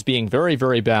seen as being very,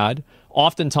 very bad,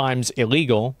 oftentimes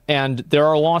illegal, and there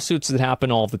are lawsuits that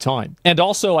happen all the time. And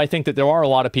also, I think that there are a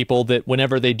lot of people that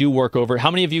whenever they do work over, how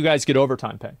many of you guys get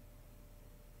overtime pay?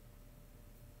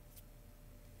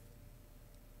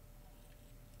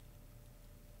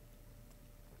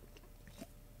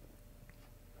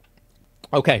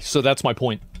 Okay, so that's my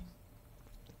point.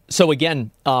 So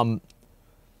again,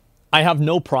 I have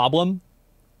no problem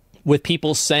with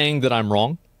people saying that I'm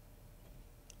wrong.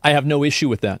 I have no issue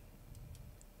with that.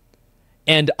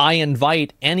 And I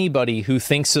invite anybody who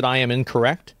thinks that I am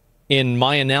incorrect in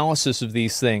my analysis of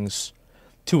these things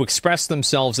to express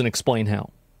themselves and explain how.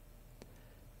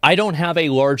 I don't have a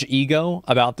large ego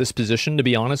about this position, to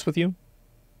be honest with you.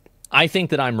 I think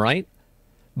that I'm right,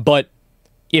 but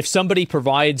if somebody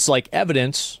provides like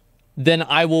evidence, then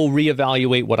I will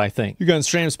reevaluate what I think. You go on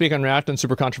stream, speak on React on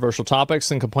super controversial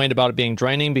topics, and complain about it being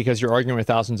draining because you're arguing with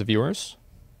thousands of viewers.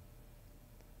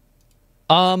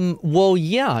 Well,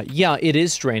 yeah, it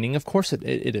is draining. Of course it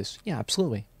is. Yeah,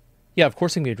 absolutely. Yeah, of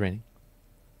course it can be draining.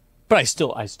 But I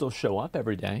still show up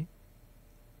every day.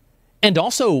 And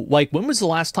also, like, when was the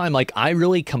last time, like, I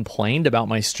really complained about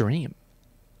my stream?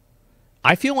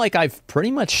 I feel like I've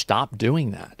pretty much stopped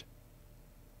doing that.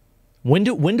 When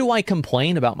do I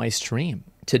complain about my stream?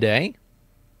 Today?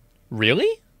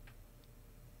 Really?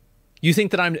 You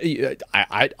think that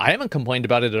I haven't complained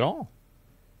about it at all.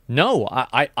 No,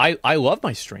 I love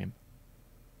my stream.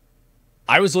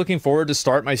 I was looking forward to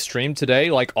start my stream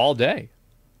today, like, all day.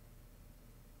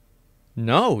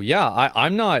 No, yeah,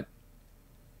 I'm not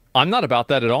about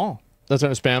that at all. That's what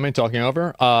I'm spamming, talking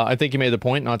over. I think you made the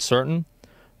point, not certain.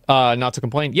 Not to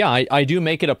complain. Yeah, I do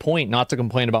make it a point not to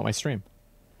complain about my stream.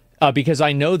 Because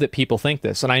I know that people think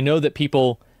this, and I know that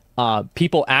people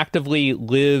actively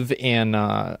live in,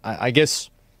 I guess,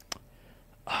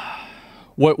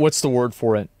 what's the word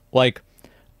for it? Like,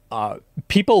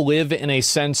 people live in a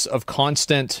sense of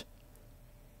constant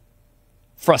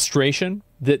frustration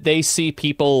that they see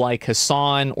people like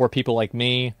Hassan or people like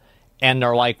me, and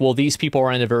they're like, well, these people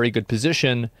are in a very good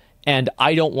position, And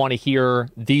I don't want to hear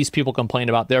these people complain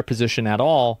about their position at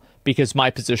all because my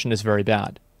position is very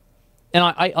bad. And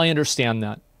I understand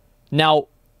that. Now,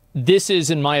 this is,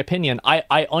 in my opinion,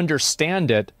 I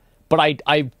understand it, but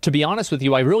I to be honest with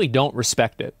you, I really don't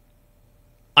respect it.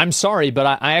 I'm sorry,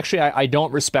 but I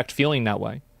don't respect feeling that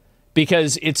way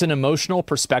because it's an emotional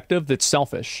perspective that's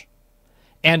selfish.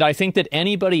 And I think that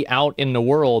anybody out in the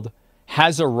world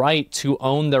has a right to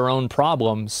own their own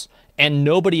problems, and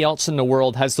nobody else in the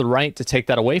world has the right to take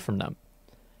that away from them.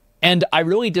 And I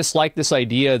really dislike this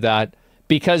idea that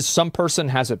because some person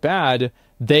has it bad,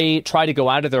 they try to go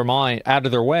out of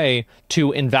their way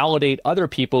to invalidate other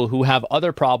people who have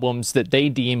other problems that they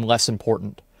deem less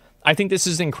important. I think this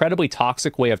is an incredibly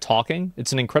toxic way of talking.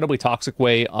 It's an incredibly toxic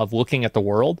way of looking at the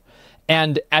world.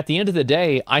 And at the end of the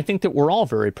day, I think that we're all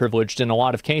very privileged in a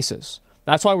lot of cases.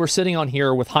 That's why we're sitting on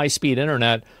here with high-speed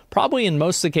internet, probably in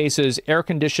most of the cases,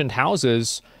 air-conditioned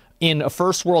houses in a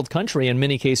first world country in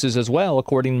many cases as well,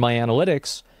 according to my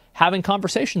analytics, having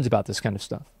conversations about this kind of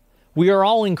stuff. We are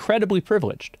all incredibly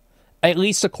privileged, at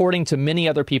least according to many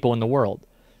other people in the world.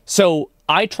 So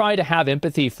I try to have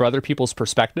empathy for other people's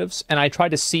perspectives, and I try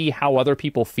to see how other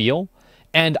people feel,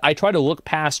 and I try to look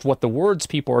past what the words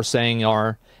people are saying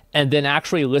are, and then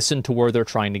actually listen to where they're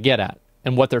trying to get at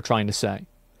and what they're trying to say.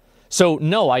 So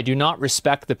no, I do not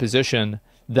respect the position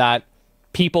that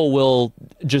people will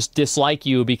just dislike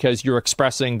you because you're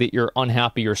expressing that you're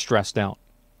unhappy or stressed out.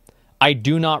 I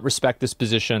do not respect this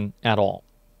position at all.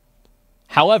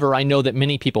 However, I know that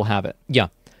many people have it. Yeah.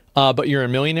 But you're a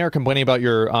millionaire complaining about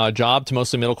your job to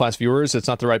mostly middle-class viewers. It's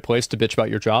not the right place to bitch about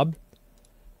your job.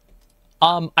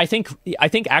 I think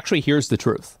actually here's the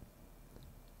truth.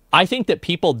 I think that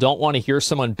people don't want to hear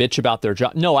someone bitch about their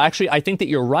job. No, actually, I think that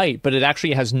you're right, but it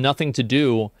actually has nothing to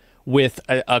do with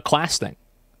a class thing.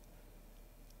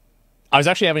 I was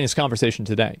actually having this conversation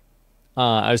today.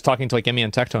 I was talking to like Emmy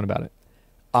and Tectone about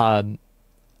it.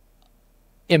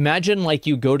 Imagine like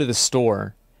you go to the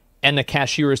store and the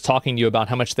cashier is talking to you about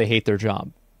how much they hate their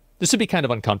job. This would be kind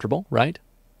of uncomfortable, right?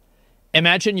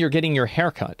 Imagine you're getting your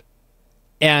hair cut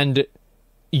and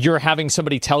you're having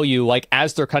somebody tell you, like,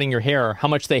 as they're cutting your hair, how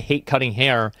much they hate cutting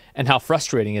hair and how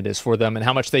frustrating it is for them and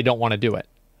how much they don't want to do it.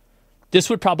 This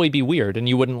would probably be weird and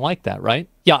you wouldn't like that, right?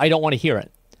 Yeah, I don't want to hear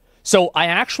it. So I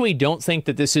actually don't think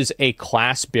that this is a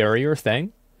class barrier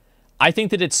thing. I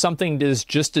think that it's something that is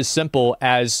just as simple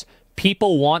as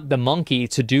people want the monkey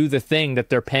to do the thing that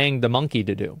they're paying the monkey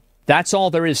to do. That's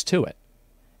all there is to it.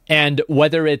 And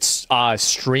whether it's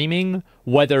streaming,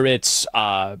 whether it's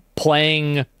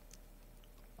playing,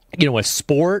 a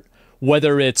sport,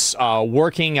 whether it's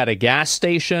working at a gas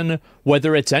station,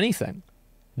 whether it's anything,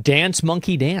 dance,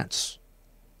 monkey, dance.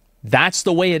 That's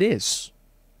the way it is.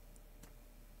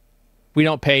 We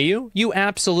don't pay you? You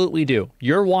absolutely do.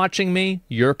 You're watching me,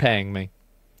 you're paying me.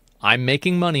 I'm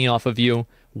making money off of you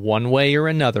one way or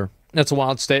another. That's a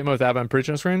wild statement with that I'm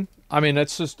preaching on screen. I mean,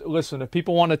 that's just, listen, if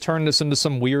people want to turn this into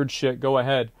some weird shit, go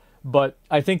ahead. But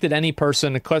I think that any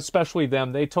person, especially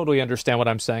them, they totally understand what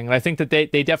I'm saying. And I think that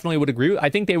they definitely would agree. I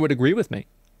think they would agree with me.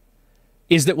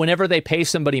 Is that whenever they pay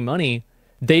somebody money,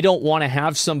 they don't want to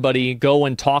have somebody go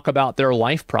and talk about their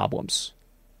life problems,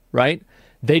 right?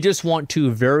 They just want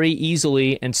to very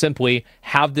easily and simply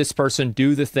have this person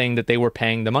do the thing that they were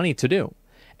paying the money to do.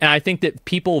 And I think that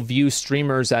people view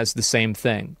streamers as the same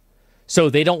thing. So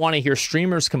they don't want to hear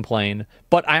streamers complain,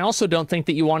 but I also don't think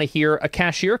that you want to hear a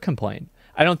cashier complain.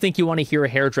 I don't think you want to hear a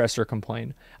hairdresser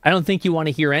complain. I don't think you want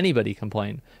to hear anybody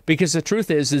complain. Because the truth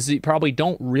is that you probably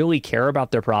don't really care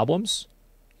about their problems.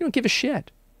 You don't give a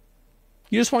shit.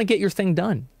 You just want to get your thing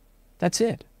done. That's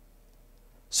it.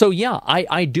 So yeah,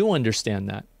 I do understand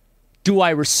that. Do I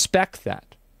respect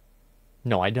that?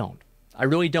 No, I don't. I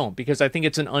really don't, because I think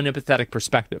it's an unempathetic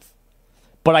perspective.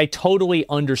 But I totally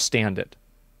understand it.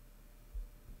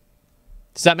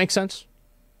 Does that make sense?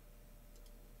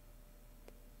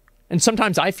 And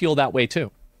sometimes I feel that way too.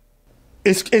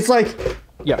 It's like,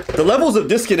 yeah, the levels of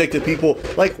disconnect that people,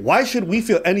 like, why should we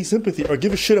feel any sympathy or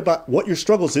give a shit about what your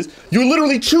struggles is? You're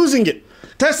literally choosing it.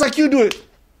 That's like you do it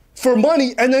for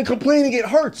money and then complaining it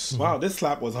hurts. Wow, this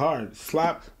slap was hard.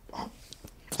 Slap.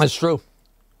 That's true.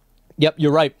 Yep,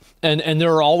 you're right. And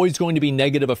there are always going to be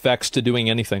negative effects to doing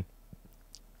anything.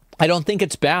 I don't think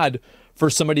it's bad for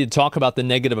somebody to talk about the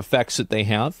negative effects that they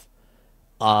have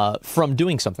from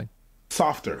doing something.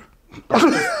 Softer.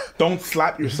 Don't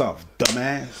slap yourself,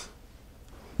 dumbass.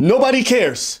 Nobody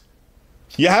cares.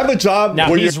 You have a job.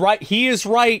 Now, he's right. He is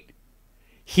right.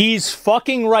 He's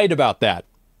fucking right about that.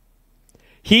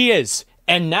 He is.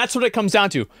 And that's what it comes down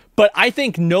to. But I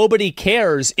think nobody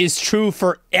cares is true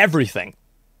for everything.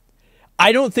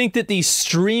 I don't think that the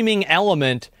streaming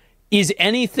element is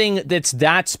anything that's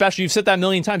that special. You've said that a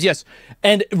million times, yes.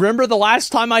 And remember the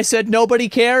last time I said nobody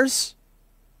cares?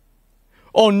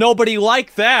 Oh, nobody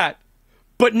liked that.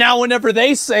 But now whenever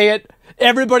they say it,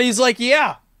 everybody's like,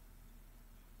 yeah.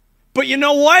 But you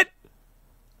know what?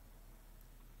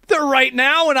 They're right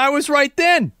now, and I was right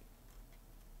then.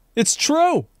 It's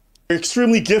true. You're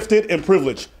extremely gifted and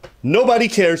privileged. Nobody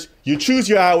cares. You choose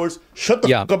your hours. Shut the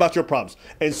fuck about your problems.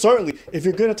 And certainly, if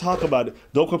you're gonna talk about it,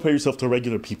 don't compare yourself to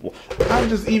regular people.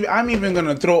 I'm even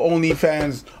gonna throw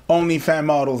OnlyFans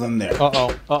models in there.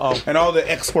 And all the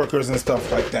ex-workers and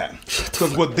stuff like that.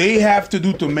 Because what they have to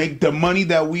do to make the money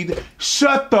that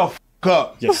shut the fuck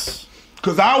up. Yes.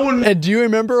 Because I wouldn't. And do you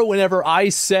remember whenever I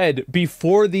said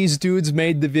before these dudes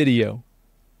made the video,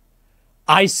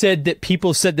 I said that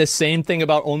people said the same thing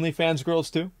about OnlyFans girls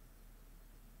too?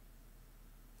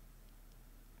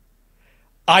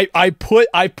 I put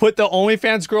the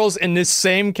OnlyFans girls in this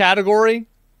same category.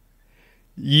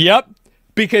 Yep,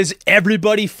 because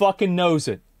everybody fucking knows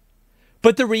it.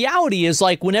 But the reality is,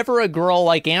 like, whenever a girl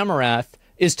like Amarath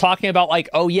is talking about, like,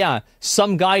 oh yeah,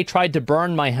 some guy tried to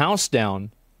burn my house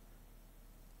down,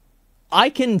 I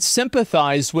can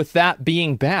sympathize with that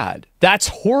being bad. That's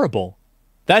horrible.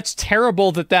 That's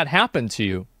terrible that that happened to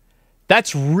you.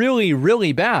 That's really,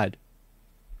 really bad.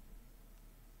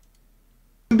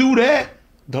 Do that.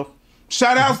 No.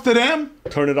 Shout outs to them.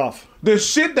 Turn it off. The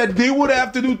shit that they would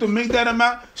have to do to make that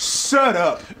amount, shut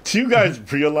up. Do you guys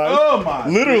realize? Oh my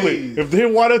literally, days. if they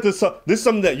wanted to, this is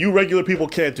something that you regular people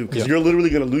can't do because you're literally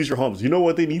going to lose your homes. You know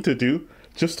what they need to do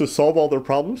just to solve all their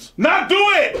problems? Not do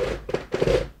it!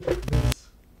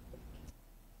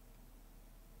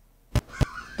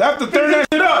 They have to turn that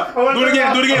shit up. Do it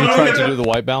again, do it again. You tried to do the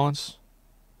white balance?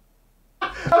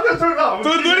 I'm going to turn it off.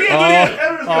 Do it again, do it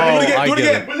again. Do it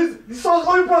again.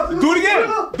 Do it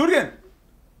again. Do it again.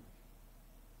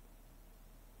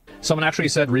 Someone actually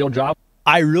said real job.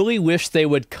 I really wish they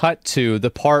would cut to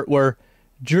the part where,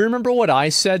 do you remember what I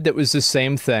said that was the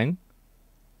same thing?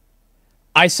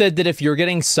 I said that if you're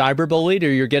getting cyberbullied or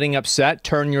you're getting upset,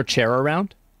 turn your chair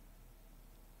around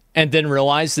and then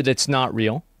realize that it's not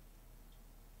real.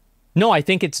 No, I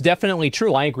think it's definitely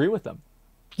true. I agree with them.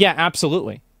 Yeah,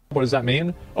 absolutely. What does that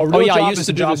mean? A real yeah, I job used is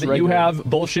to the do jobs this that you regularly. have.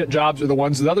 Bullshit jobs are the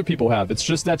ones that other people have. It's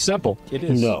just that simple. It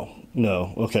is.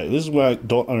 No. Okay, this is what I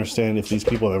don't understand if these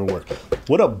people ever work.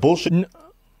 What a bullshit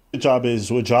job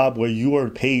is a job where you are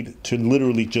paid to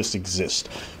literally just exist.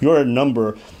 You're a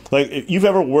number. Like, if you've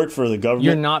ever worked for the government.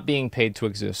 You're not being paid to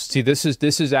exist. See, this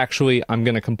is actually, I'm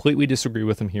going to completely disagree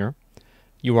with him here.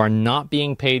 You are not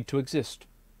being paid to exist.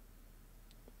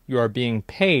 You are being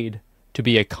paid to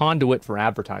be a conduit for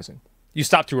advertising. You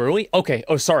stopped too early? Okay.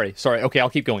 Oh, sorry. Okay, I'll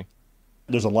keep going.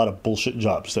 There's a lot of bullshit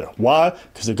jobs there. Why?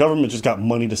 Because the government just got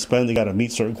money to spend. They got to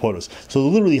meet certain quotas. So they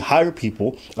literally hire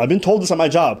people. I've been told this on my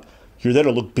job. You're there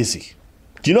to look busy.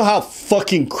 Do you know how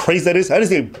fucking crazy that is? That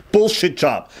is a bullshit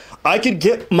job. I could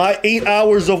get my 8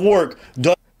 hours of work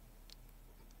done.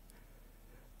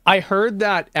 I heard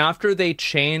that after they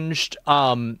changed,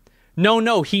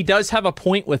 no, he does have a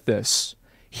point with this.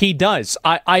 He does.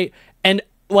 And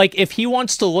like, if he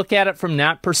wants to look at it from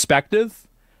that perspective,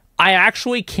 I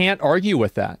actually can't argue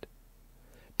with that.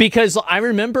 Because I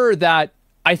remember that,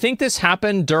 I think this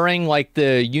happened during like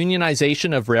the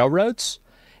unionization of railroads.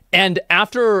 And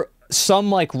after some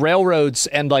like railroads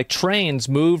and like trains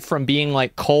moved from being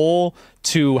like coal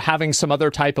to having some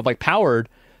other type of like powered,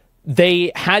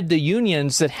 they had the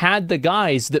unions that had the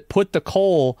guys that put the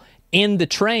coal in the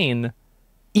train,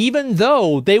 even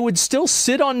though they would still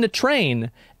sit on the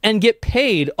train and get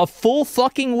paid a full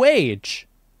fucking wage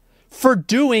for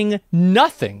doing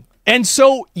nothing. And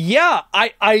so, yeah,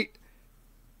 I hate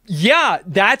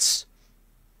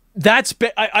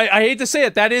to say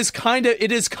it, it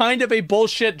is kind of a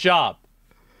bullshit job.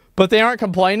 But they aren't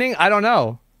complaining? I don't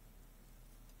know.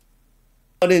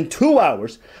 In 2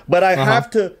 hours, but I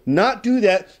have to not do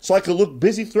that so I can look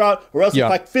busy throughout, or else if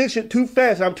I finish it too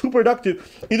fast and I'm too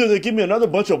productive, either they give me another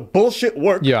bunch of bullshit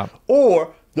work,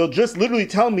 or they'll just literally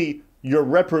tell me you're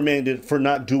reprimanded for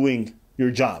not doing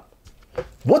your job.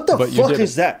 What the fuck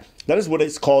is that? That is what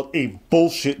it's called, a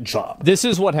bullshit job. This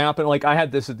is what happened. Like, I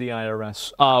had this at the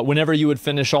IRS. Whenever you would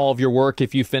finish all of your work,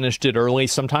 if you finished it early,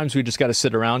 sometimes we just got to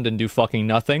sit around and do fucking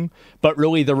nothing. But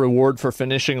really, the reward for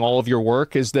finishing all of your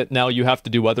work is that now you have to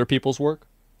do other people's work.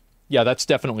 Yeah, that's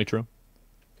definitely true.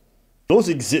 Those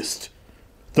exist.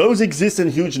 Those exist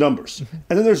in huge numbers.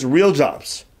 And then there's real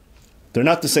jobs. They're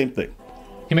not the same thing.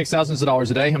 He makes thousands of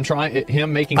dollars a day.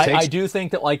 Him making takes. I do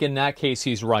think that, like, in that case,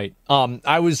 he's right.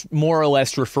 I was more or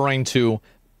less referring to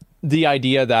the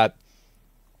idea that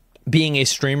being a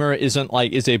streamer is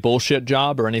a bullshit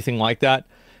job or anything like that.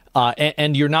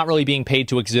 And you're not really being paid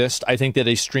to exist. I think that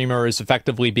a streamer is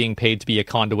effectively being paid to be a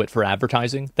conduit for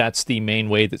advertising. That's the main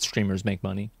way that streamers make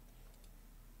money.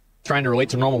 Trying to relate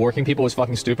to normal working people is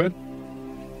fucking stupid.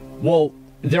 Well,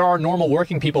 there are normal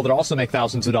working people that also make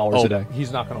thousands of dollars a day.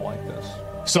 He's not going to like this.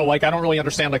 So, like, I don't really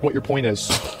understand, like, what your point is.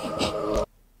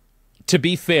 To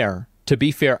be fair,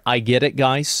 I get it,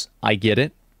 guys. I get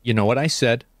it. You know what I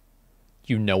said.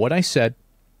 You know what I said.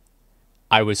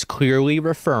 I was clearly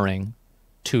referring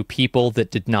to people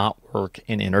that did not work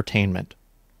in entertainment.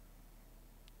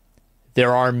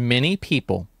 There are many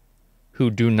people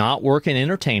who do not work in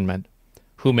entertainment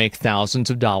who make thousands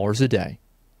of dollars a day.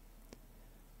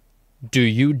 Do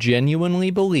you genuinely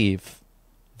believe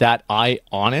that I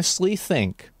honestly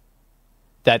think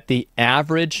that the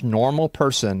average normal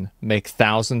person makes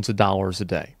thousands of dollars a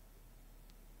day?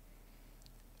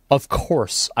 Of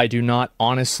course, I do not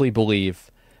honestly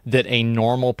believe that a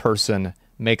normal person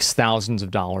makes thousands of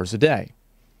dollars a day.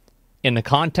 In the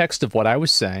context of what I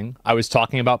was saying, I was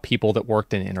talking about people that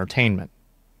worked in entertainment.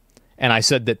 And I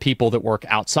said that people that work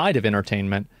outside of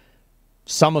entertainment,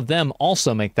 some of them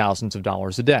also make thousands of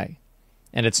dollars a day.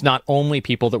 And it's not only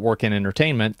people that work in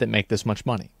entertainment that make this much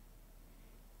money.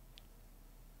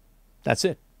 That's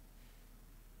it.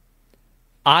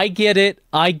 I get it.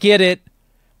 I get it.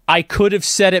 I could have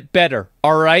said it better.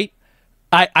 All right?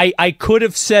 I could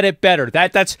have said it better.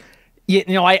 That's, you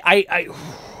know, yeah.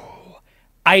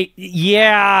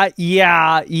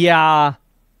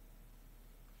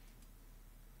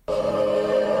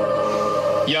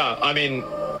 Yeah, I mean...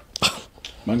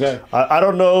 My guy. I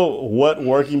don't know what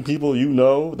working people you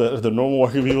know, the normal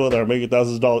working people that are making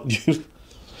thousands of dollars.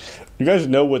 You guys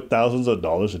know what thousands of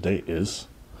dollars a day is?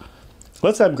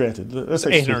 Let's have granted. Let's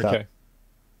say $800K.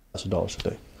 $800 a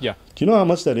day. Yeah. Do you know how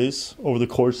much that is over the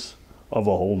course of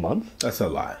a whole month? That's a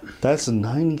lot. That's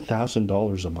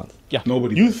 $90,000 a month. Yeah.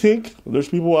 Nobody. You think there's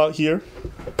people out here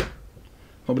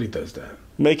Nobody does that.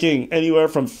 making anywhere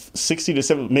from 60 to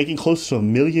 70, making close to $1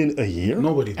 million a year?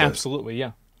 Nobody does. Absolutely,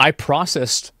 yeah. I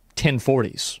processed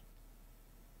 1040s.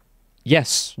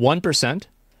 Yes, 1%.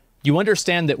 You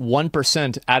understand that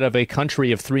 1% out of a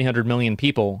country of 300 million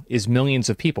people is millions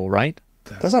of people, right?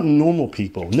 That's not normal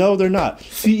people. No, they're not.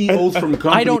 CEOs from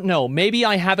companies. I don't know. Maybe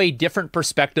I have a different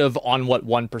perspective on what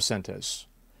 1% is.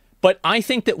 But I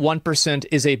think that 1%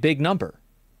 is a big number.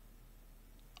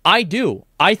 I do.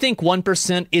 I think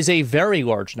 1% is a very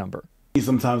large number.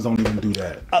 Sometimes don't even do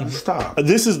that. Stop.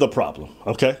 This is the problem,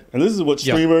 okay? And this is what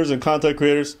streamers and content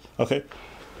creators, okay?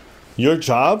 Your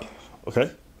job,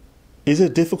 okay? Is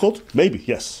it difficult? Maybe,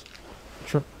 yes.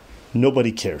 Sure.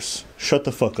 Nobody cares. Shut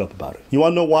the fuck up about it. You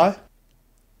want to know why?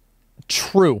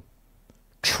 True.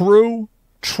 True,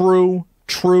 true,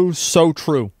 true, so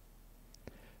true.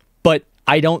 But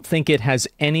I don't think it has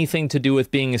anything to do with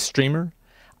being a streamer.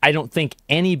 I don't think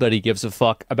anybody gives a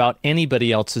fuck about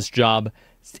anybody else's job.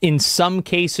 In some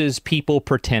cases, people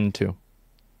pretend to.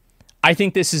 I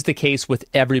think this is the case with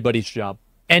everybody's job.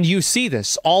 And you see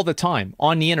this all the time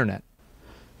on the internet.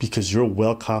 Because you're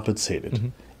well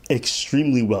compensated,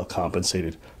 extremely well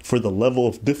compensated for the level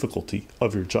of difficulty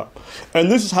of your job.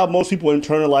 And this is how most people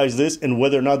internalize this and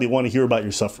whether or not they want to hear about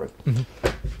your suffering.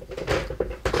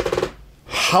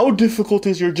 How difficult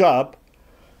is your job?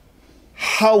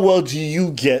 How well do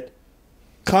you get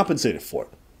compensated for it?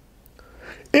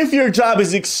 If your job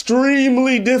is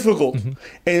extremely difficult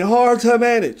and hard to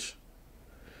manage,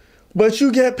 but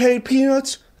you get paid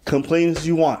peanuts, complain as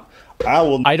you want.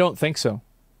 I don't think so.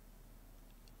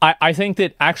 I think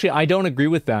that actually I don't agree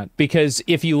with that, because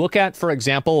if you look at, for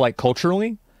example, like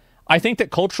culturally, I think that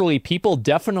culturally people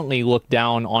definitely look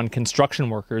down on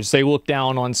construction workers. They look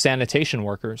down on sanitation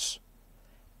workers.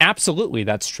 Absolutely,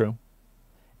 that's true.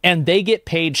 And they get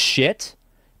paid shit,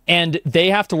 and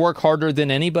they have to work harder than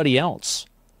anybody else.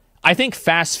 I think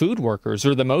fast food workers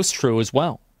are the most true as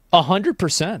well.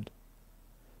 100%.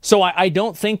 So I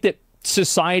don't think that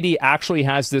society actually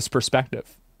has this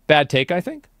perspective. Bad take, I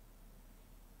think.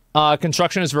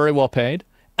 Construction is very well paid.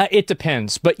 It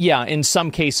depends. But yeah, in some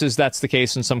cases that's the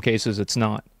case. In some cases it's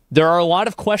not. There are a lot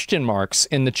of question marks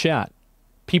in the chat.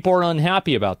 People are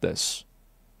unhappy about this.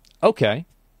 Okay.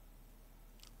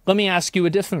 Let me ask you a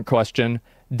different question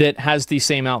that has the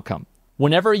same outcome.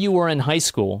 Whenever you were in high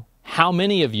school, how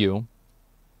many of you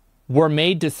were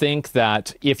made to think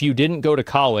that if you didn't go to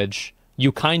college,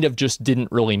 you kind of just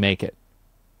didn't really make it?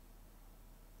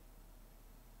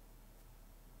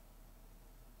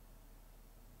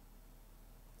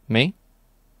 Me?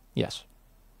 Yes.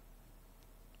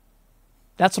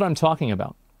 That's what I'm talking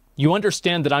about. You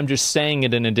understand that I'm just saying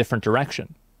it in a different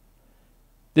direction.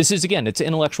 This is, again, it's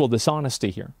intellectual dishonesty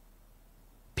here.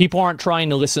 People aren't trying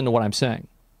to listen to what I'm saying.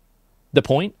 the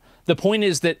point? The point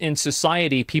is that in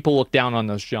society, people look down on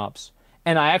those jobs.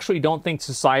 And I actually don't think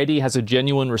society has a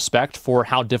genuine respect for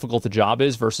how difficult the job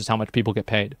is versus how much people get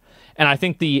paid. And I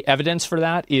think the evidence for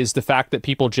that is the fact that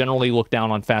people generally look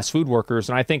down on fast food workers.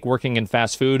 And I think working in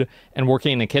fast food and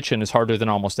working in a kitchen is harder than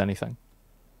almost anything.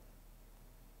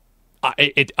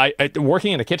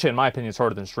 Working in a kitchen, in my opinion, is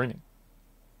harder than streaming.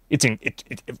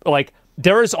 Like,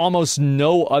 there is almost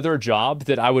no other job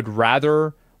that I would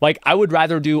rather, like, I would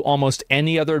rather do almost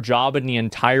any other job in the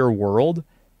entire world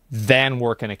than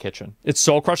work in a kitchen. It's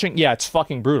soul crushing. Yeah, it's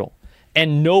fucking brutal.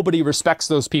 And nobody respects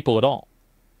those people at all.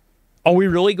 Are we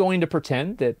really going to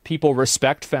pretend that people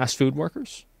respect fast food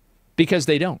workers? Because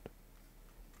they don't.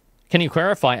 Can you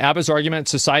clarify? Abba's argument,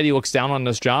 society looks down on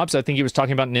those jobs. I think he was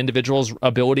talking about an individual's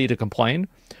ability to complain.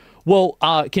 Well,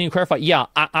 can you clarify? Yeah,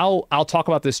 I'll talk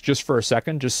about this just for a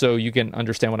second, just so you can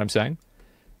understand what I'm saying.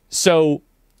 So,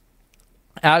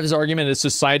 Abba's argument is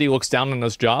society looks down on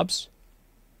those jobs.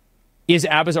 Is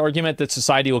Abba's argument that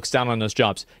society looks down on those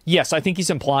jobs? Yes, I think he's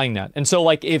implying that. And so,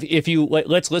 like, if you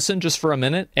let's listen just for a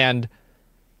minute, and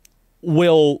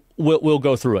we'll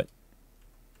go through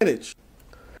it.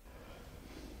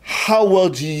 How well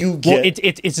do you get? Well,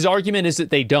 it's his argument is that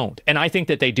they don't, and I think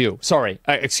that they do. Sorry,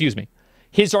 excuse me.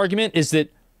 His argument is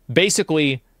that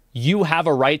basically you have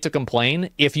a right to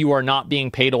complain if you are not being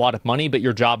paid a lot of money, but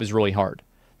your job is really hard.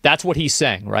 That's what he's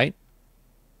saying, right?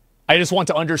 I just want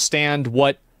to understand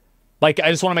what. Like,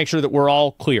 I just want to make sure that we're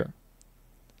all clear.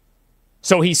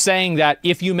 So he's saying that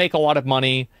if you make a lot of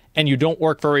money and you don't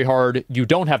work very hard, you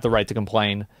don't have the right to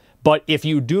complain. But if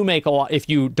you don't make a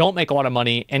lot of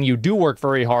money and you do work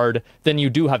very hard, then you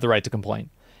do have the right to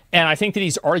complain. And I think that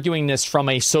he's arguing this from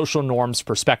a social norms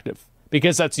perspective,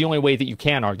 because that's the only way that you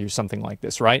can argue something like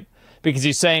this, right? Because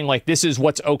he's saying, like, this is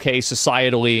what's okay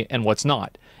societally and what's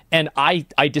not. And I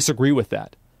disagree with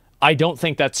that. I don't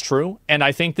think that's true. And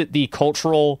I think that the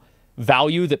cultural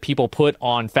value that people put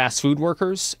on fast food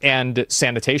workers and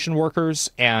sanitation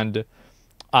workers and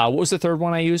what was the third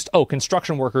one I used? Oh,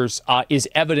 construction workers is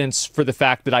evidence for the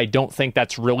fact that I don't think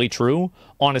that's really true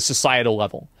on a societal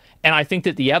level. And I think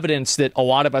that the evidence that a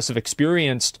lot of us have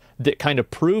experienced that kind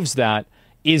of proves that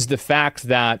is the fact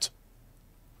that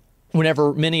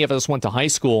whenever many of us went to high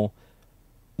school,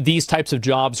 these types of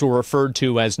jobs were referred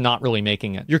to as not really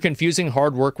making it. You're confusing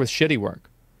hard work with shitty work.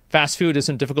 Fast food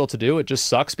isn't difficult to do. It just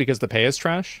sucks because the pay is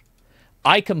trash.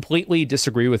 I completely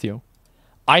disagree with you.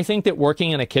 I think that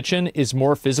working in a kitchen is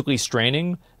more physically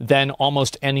straining than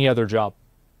almost any other job.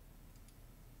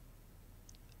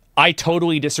 I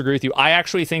totally disagree with you. I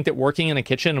actually think that working in a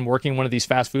kitchen and working in one of these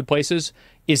fast food places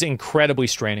is incredibly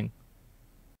straining.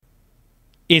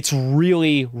 It's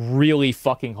really, really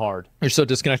fucking hard. You're so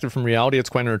disconnected from reality, it's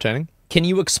quite entertaining. Can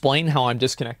you explain how I'm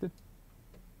disconnected?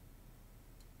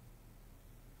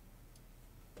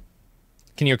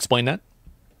 Can you explain that?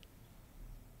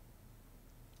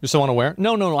 You're so unaware?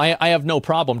 No, I have no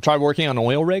problem. Try working on an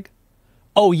oil rig?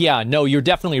 Oh, yeah, no, you're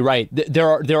definitely right.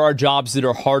 There are jobs that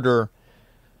are harder.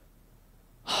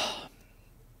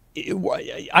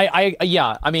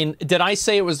 Yeah, I mean, did I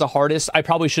say it was the hardest? I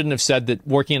probably shouldn't have said that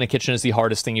working in a kitchen is the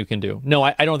hardest thing you can do. No,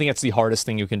 I don't think it's the hardest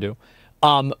thing you can do.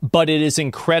 But it is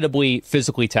incredibly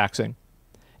physically taxing.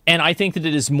 And I think that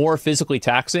it is more physically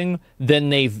taxing than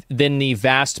the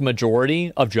vast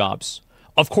majority of jobs.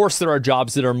 Of course, there are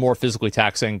jobs that are more physically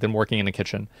taxing than working in a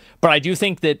kitchen. But I do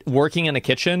think that working in a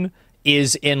kitchen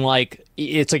is in, like,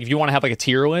 it's like if you want to have like a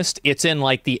tier list, it's in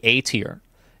like the A tier.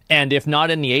 And if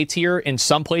not in the A tier, in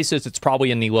some places, it's probably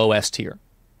in the low S tier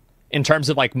in terms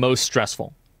of like most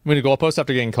stressful. I'm going to go post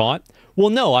after getting caught. Well,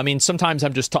 no, I mean, sometimes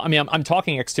I'm just, I'm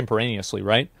talking extemporaneously,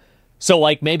 right? So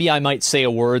like maybe I might say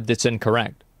a word that's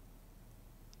incorrect.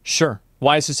 Sure.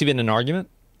 Why is this even an argument?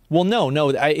 Well, no,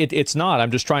 it's not.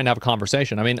 I'm just trying to have a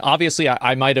conversation. I mean, obviously,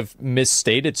 I might have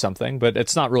misstated something, but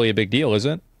it's not really a big deal, is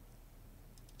it?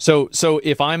 So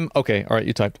if I'm... Okay, all right,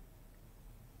 you typed.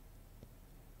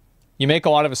 You make a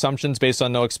lot of assumptions based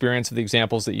on no experience of the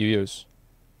examples that you use.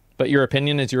 But your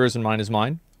opinion is yours and mine is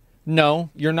mine? No,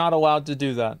 you're not allowed to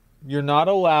do that. You're not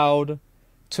allowed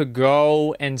to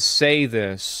go and say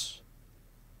this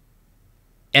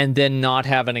and then not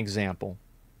have an example.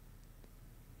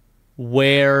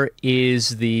 Where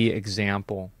is the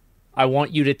example? I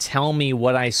want you to tell me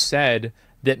what I said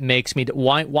that makes me...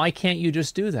 Why can't you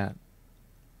just do that?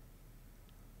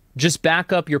 Just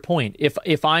back up your point.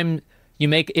 If I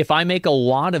make a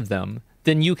lot of them,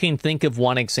 then you can think of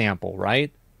one example,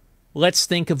 right? Let's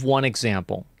think of one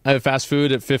example. I had fast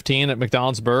food at 15 at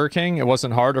McDonald's, Burger King. It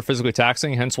wasn't hard or physically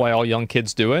taxing, hence why all young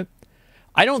kids do it.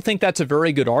 I don't think that's a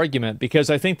very good argument, because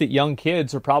I think that young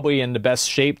kids are probably in the best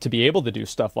shape to be able to do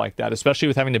stuff like that, especially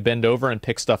with having to bend over and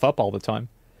pick stuff up all the time.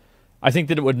 I think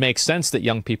that it would make sense that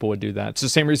young people would do that. It's the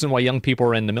same reason why young people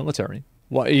are in the military.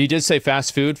 Well, you did say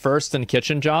fast food first and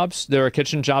kitchen jobs. There are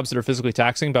kitchen jobs that are physically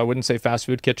taxing, but I wouldn't say fast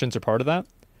food kitchens are part of that.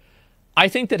 I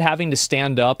think that having to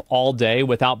stand up all day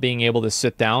without being able to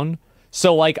sit down.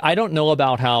 So, like, I don't know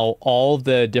about how all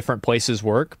the different places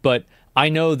work, but I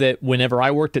know that whenever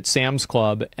I worked at Sam's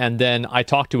Club and then I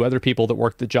talked to other people that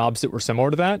worked the jobs that were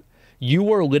similar to that, you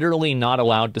were literally not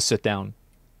allowed to sit down.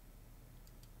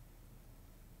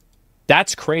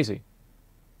 That's crazy.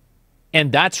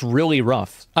 And that's really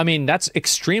rough. I mean, that's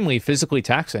extremely physically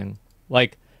taxing.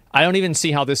 Like, I don't even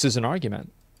see how this is an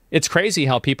argument. It's crazy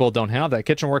how people don't have that.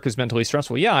 Kitchen work is mentally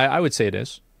stressful. Yeah, I would say it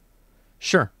is.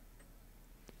 Sure.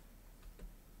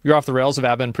 You're off the rails of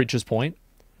Abin Preach's point.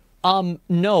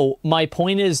 No, my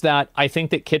point is that I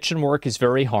think that kitchen work is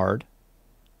very hard.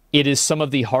 It is some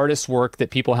of the hardest work that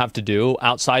people have to do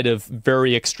outside of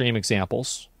very extreme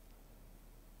examples.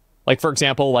 Like, for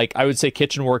example, like I would say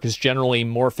kitchen work is generally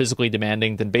more physically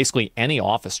demanding than basically any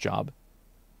office job.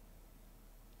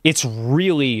 It's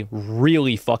really,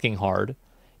 really fucking hard.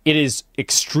 It is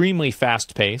extremely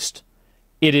fast-paced.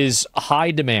 It is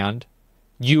high demand.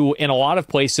 You, in a lot of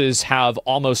places, have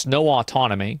almost no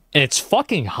autonomy. And it's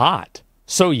fucking hot.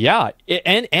 So, yeah.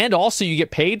 And also, you get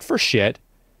paid for shit.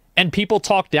 And people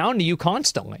talk down to you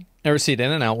constantly. Ever see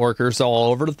In-N-Out workers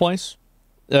all over the place?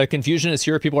 Confusion is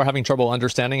here. People are having trouble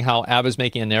understanding how Ab is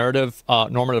making a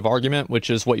normative argument,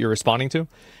 which is what you're responding to.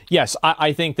 Yes,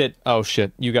 I think that... Oh,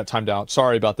 shit. You got timed out.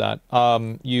 Sorry about that.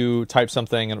 You typed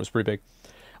something and it was pretty big.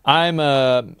 I'm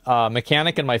a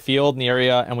mechanic in my field in the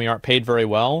area, and we aren't paid very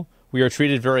well. We are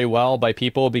treated very well by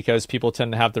people because people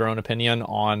tend to have their own opinion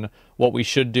on what we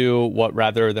should do, what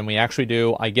rather than we actually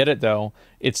do. I get it, though.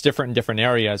 It's different in different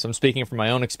areas. I'm speaking from my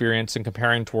own experience and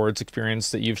comparing towards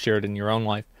experience that you've shared in your own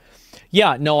life.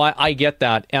 Yeah, no, I get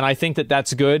that. And I think that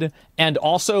that's good. And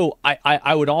also,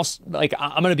 I would also, like,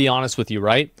 I'm going to be honest with you,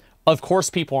 right? Of course,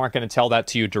 people aren't going to tell that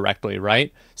to you directly,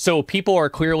 right? So people are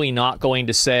clearly not going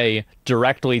to say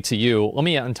directly to you. Let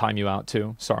me untime you out,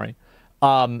 too. Sorry.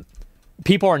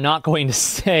 People are not going to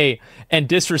say and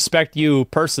disrespect you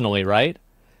personally, right?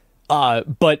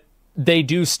 But they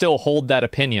do still hold that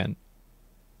opinion.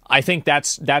 I think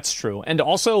that's true. And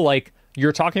also, like,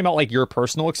 you're talking about, like, your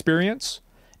personal experience.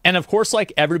 And, of course,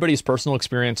 like, everybody's personal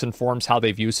experience informs how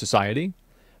they view society.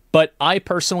 But I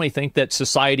personally think that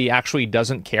society actually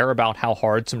doesn't care about how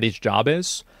hard somebody's job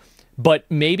is. But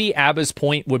maybe Abba's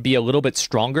point would be a little bit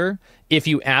stronger if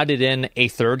you added in a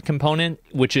third component,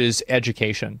 which is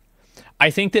education.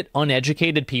 I think that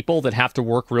uneducated people that have to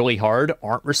work really hard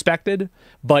aren't respected,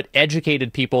 but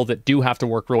educated people that do have to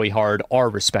work really hard are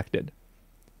respected.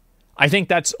 I think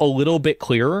that's a little bit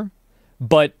clearer,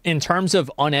 but in terms of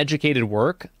uneducated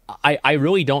work, I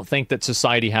really don't think that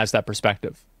society has that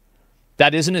perspective.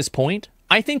 That isn't his point.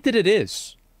 I think that it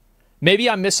is. Maybe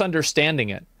I'm misunderstanding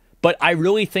it, but I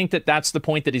really think that that's the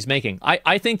point that he's making.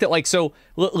 I think that, like, so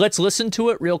let's listen to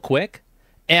it real quick,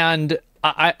 and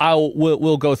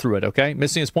we'll go through it, okay?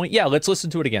 Missing his point? Yeah, let's listen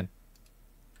to it again.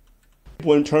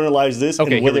 People internalize this,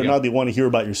 okay, and whether or not they want to hear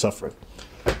about your suffering.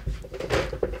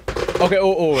 Okay,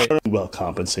 wait. Well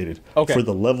compensated for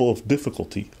the level of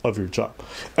difficulty of your job.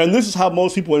 And this is how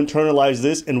most people internalize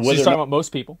this, and whether so you're talking about most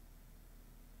people?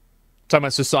 Talking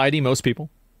about society, most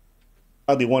people?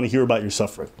 How they want to hear about your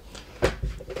suffering.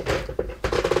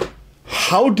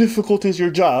 How difficult is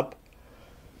your job?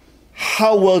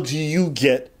 How well do you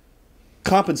get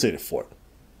compensated for it?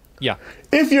 Yeah.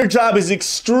 If your job is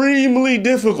extremely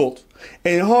difficult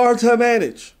and hard to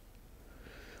manage,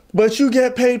 but you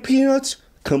get paid peanuts,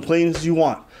 complain as you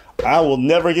want. I will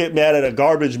never get mad at a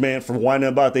garbage man for whining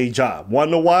about their job. Want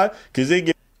to know why? Because they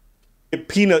get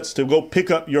peanuts to go pick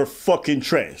up your fucking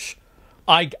trash.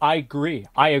 I agree.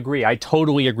 I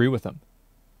totally agree with him.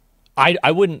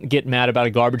 I wouldn't get mad about a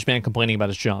garbage man complaining about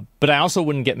his job, but I also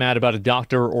wouldn't get mad about a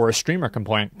doctor or a streamer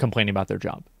complaining about their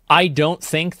job. I don't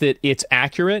think that it's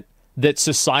accurate that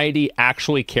society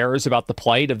actually cares about the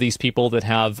plight of these people that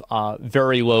have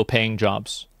very low paying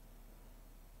jobs.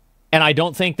 And I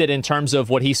don't think that in terms of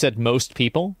what he said, most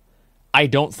people, I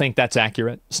don't think that's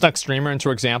accurate. Stuck streamer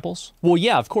into examples? Well,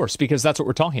 yeah, of course, because that's what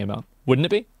we're talking about. Wouldn't it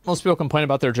be? Most people complain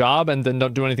about their job and then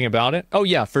don't do anything about it. Oh,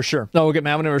 yeah, for sure. No, we'll get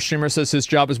mad when a streamer says his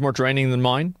job is more draining than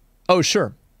mine. Oh,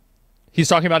 sure. He's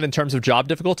talking about in terms of job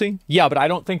difficulty? Yeah, but I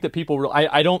don't think that people...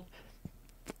 I don't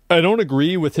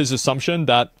agree with his assumption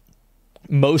that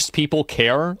most people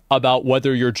care about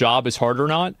whether your job is hard or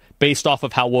not based off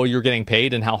of how well you're getting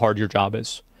paid and how hard your job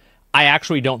is. I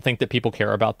actually don't think that people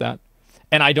care about that.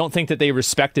 And I don't think that they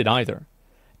respect it either.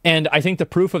 And I think the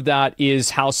proof of that is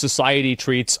how society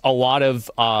treats a lot of,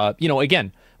 you know,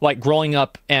 again, like growing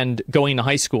up and going to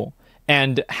high school,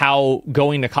 and how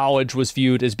going to college was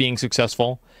viewed as being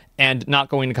successful and not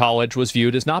going to college was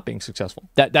viewed as not being successful.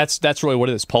 That's really what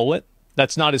it is. Poll it.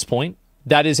 That's not his point.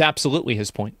 That is absolutely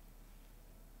his point.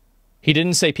 He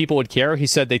didn't say people would care. He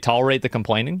said they tolerate the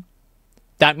complaining.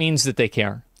 That means that they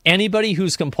care. Anybody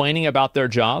who's complaining about their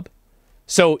job.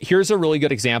 So here's a really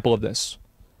good example of this.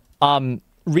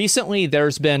 Recently,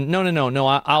 there's been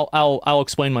no. I'll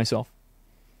explain myself.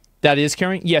 That is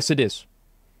caring. Yes, it is.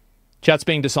 Chat's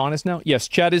being dishonest now. Yes,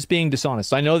 chat is being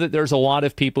dishonest. I know that there's a lot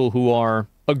of people who are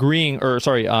getting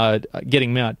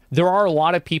mad. There are a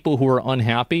lot of people who are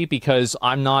unhappy because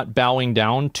I'm not bowing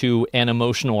down to an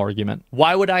emotional argument.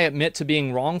 Why would I admit to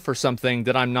being wrong for something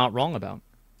that I'm not wrong about?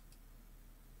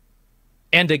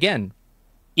 And again,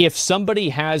 if somebody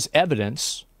has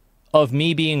evidence of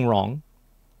me being wrong,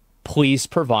 please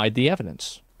provide the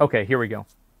evidence. Okay, here we go.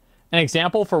 An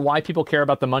example for why people care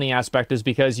about the money aspect is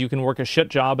because you can work a shit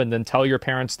job and then tell your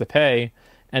parents to pay,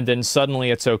 and then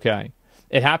suddenly it's okay.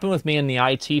 It happened with me in the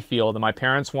IT field, and my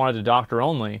parents wanted a doctor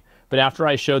only, but after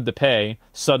I showed the pay,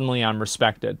 suddenly I'm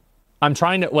respected. I'm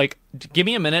trying to, like, give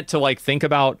me a minute to, like, think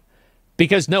about,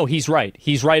 because no, he's right.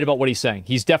 He's right about what he's saying.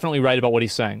 He's definitely right about what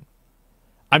he's saying.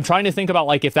 I'm trying to think about,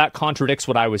 like, if that contradicts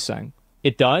what I was saying.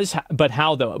 It does, but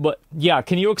how, though? But yeah,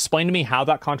 can you explain to me how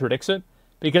that contradicts it?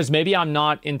 Because maybe I'm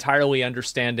not entirely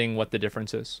understanding what the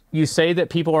difference is. You say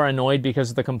that people are annoyed because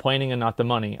of the complaining and not the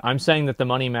money. I'm saying that the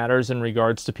money matters in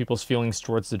regards to people's feelings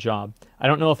towards the job. I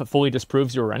don't know if it fully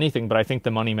disproves you or anything, but I think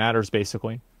the money matters,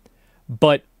 basically.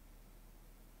 But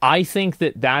I think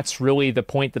that that's really the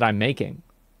point that I'm making.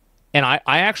 And I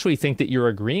actually think that you're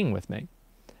agreeing with me.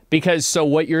 Because so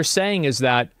what you're saying is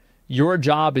that your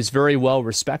job is very well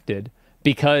respected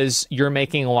because you're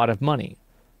making a lot of money.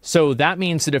 So that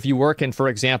means that if you work in, for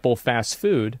example, fast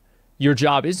food, your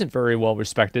job isn't very well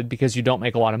respected because you don't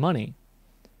make a lot of money.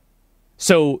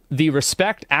 So the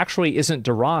respect actually isn't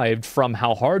derived from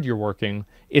how hard you're working.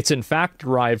 It's in fact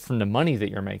derived from the money that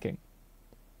you're making,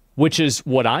 which is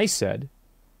what I said.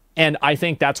 And I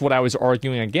think that's what I was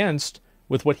arguing against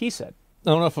with what he said.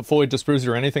 I don't know if it fully disproves it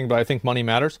or anything, but I think money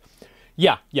matters.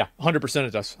 Yeah, 100%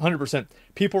 it does. 100%.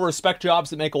 People respect jobs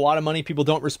that make a lot of money. People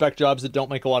don't respect jobs that don't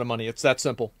make a lot of money. It's that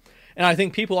simple. And I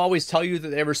think people always tell you that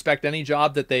they respect any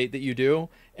job that you do,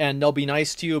 and they'll be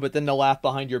nice to you, but then they'll laugh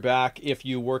behind your back if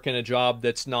you work in a job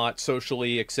that's not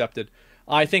socially accepted.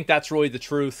 I think that's really the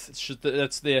truth.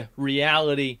 That's the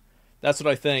reality. That's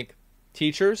what I think.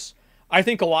 Teachers, I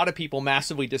think a lot of people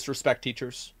massively disrespect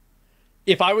teachers.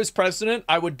 If I was president,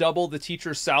 I would double the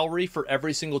teacher's salary for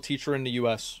every single teacher in the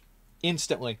U.S.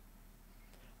 instantly.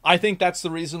 I think that's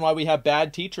the reason why we have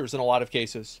bad teachers in a lot of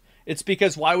cases. It's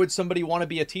because why would somebody want to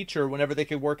be a teacher whenever they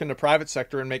could work in the private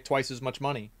sector and make twice as much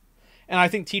money? And I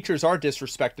think teachers are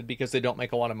disrespected because they don't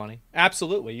make a lot of money.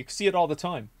 Absolutely. You see it all the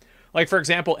time. Like, for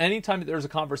example, anytime that there's a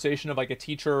conversation of like a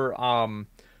teacher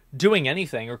doing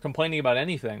anything or complaining about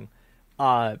anything,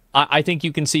 I think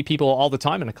you can see people all the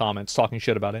time in the comments talking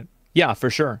shit about it. Yeah, for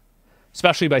sure.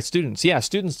 Especially by students. Yeah,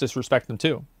 students disrespect them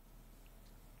too.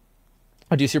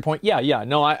 Do you see your point? Yeah.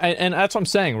 No, and that's what I'm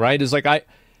saying, right? Is like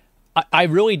I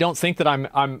really don't think that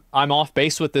I'm off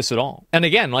base with this at all. And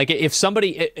again, like if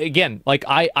somebody again, like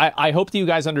I hope that you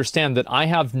guys understand that I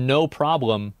have no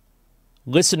problem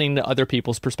listening to other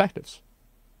people's perspectives.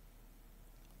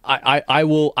 I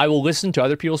will listen to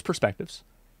other people's perspectives,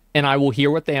 and I will hear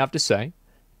what they have to say,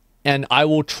 and I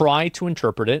will try to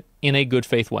interpret it in a good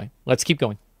faith way. Let's keep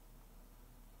going.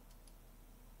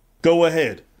 Go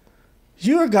ahead.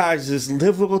 Your guys'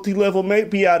 difficulty level may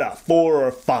be at a 4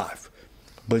 or 5,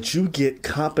 but you get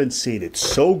compensated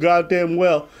so goddamn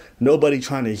well, nobody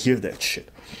trying to hear that shit.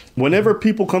 Whenever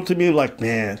people come to me like,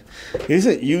 man,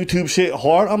 isn't YouTube shit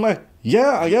hard? I'm like,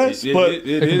 yeah, I guess, but it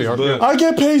is, but I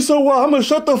get paid so well, I'm gonna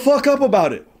shut the fuck up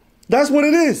about it. That's what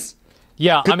it is.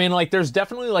 Yeah, I mean, like, there's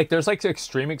definitely, like, there's, like,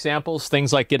 extreme examples,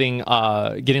 things like getting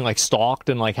like, stalked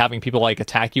and, like, having people, like,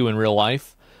 attack you in real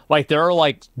life. Like, there are,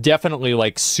 like, definitely,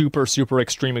 like, super, super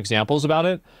extreme examples about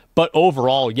it. But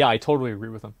overall, yeah, I totally agree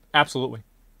with them. Absolutely.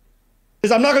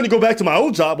 Because I'm not going to go back to my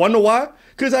old job. Wanna know why?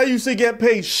 Because I used to get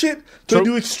paid shit to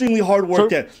do extremely hard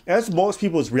work there. That's most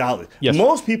people's reality. Yes.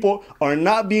 Most people are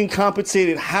not being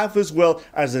compensated half as well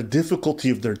as the difficulty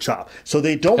of their job. So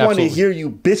they don't want to hear you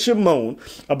bitch and moan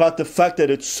about the fact that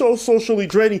it's so socially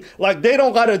draining. Like they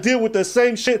don't got to deal with the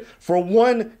same shit for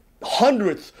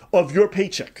 1/100th of your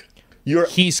paycheck.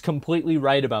 He's completely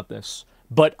right about this.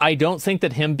 But I don't think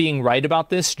that him being right about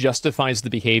this justifies the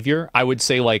behavior. I would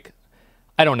say, like,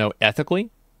 I don't know,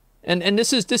 ethically. and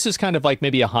this is kind of like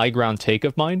maybe a high ground take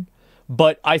of mine,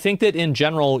 but I think that in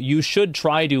general, you should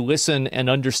try to listen and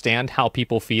understand how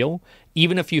people feel,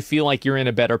 even if you feel like you're in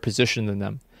a better position than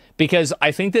them. Because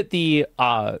I think that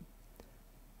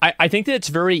I think that it's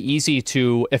very easy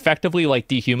to effectively like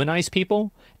dehumanize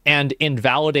people and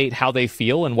invalidate how they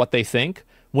feel and what they think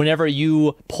whenever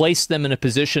you place them in a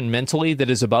position mentally that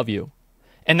is above you.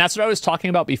 And that's what I was talking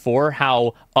about before,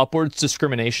 how upwards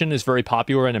discrimination is very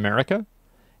popular in America.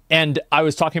 And I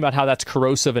was talking about how that's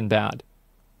corrosive and bad.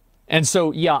 And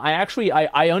so, yeah,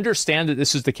 I understand that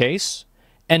this is the case.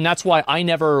 And that's why I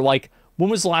never, like, when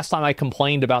was the last time I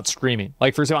complained about streaming?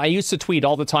 Like, for example, I used to tweet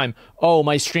all the time, oh,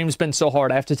 my stream's been so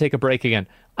hard, I have to take a break again.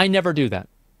 I never do that.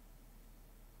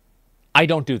 I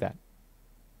don't do that.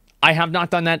 I have not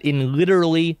done that in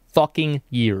literally fucking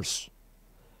years.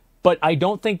 But I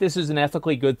don't think this is an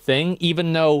ethically good thing,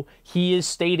 even though he is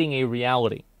stating a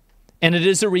reality. And it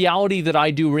is a reality that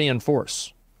I do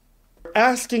reinforce.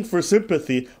 Asking for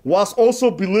sympathy whilst also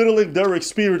belittling their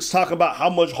experience, talk about how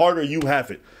much harder you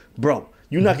have it. Bro,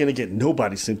 you're not going to get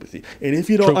nobody's sympathy. And if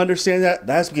you don't understand that,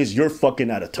 that's because you're fucking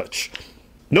out of touch.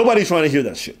 Nobody's trying to hear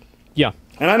that shit. Yeah.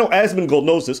 And I know Asmongold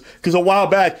knows this, because a while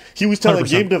back, he was telling 100%.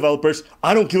 game developers,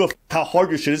 I don't give a how hard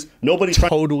your shit is. Nobody's trying.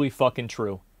 Totally fucking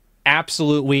true.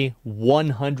 Absolutely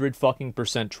 100 fucking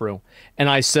 % true. And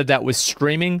I said that with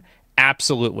streaming,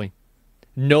 absolutely.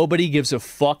 Nobody gives a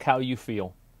fuck how you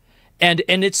feel. And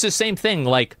it's the same thing,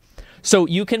 like, so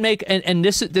you can make, and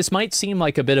this might seem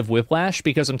like a bit of whiplash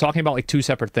because I'm talking about like two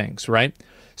separate things, right?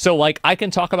 So like I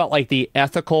can talk about like the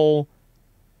ethical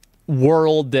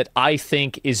world that I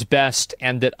think is best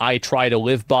and that I try to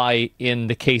live by in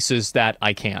the cases that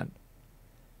I can,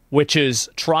 which is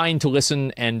trying to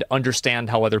listen and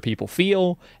understand how other people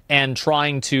feel and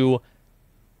trying to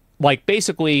like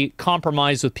basically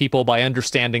compromise with people by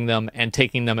understanding them and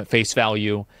taking them at face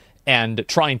value and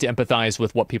trying to empathize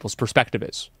with what people's perspective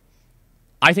is.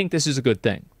 I think this is a good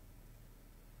thing.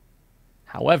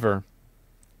 However,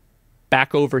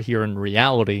 back over here in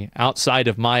reality, outside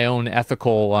of my own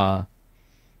ethical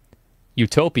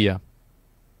utopia,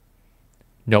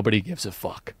 nobody gives a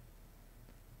fuck.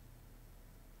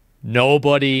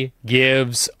 Nobody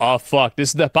gives a fuck. This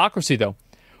is the hypocrisy, though.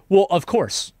 Well, of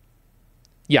course.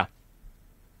 Yeah.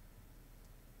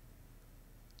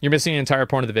 You're missing an entire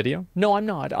point of the video? No, I'm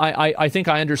not. I think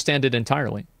I understand it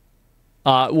entirely.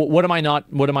 What am I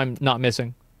not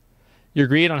missing? You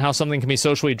agreed on how something can be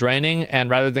socially draining, and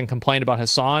rather than complain about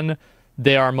Hassan,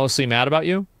 they are mostly mad about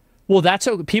you? Well, that's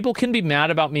okay. People can be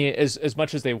mad about me as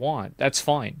much as they want. That's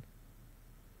fine.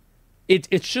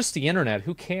 It's just the internet.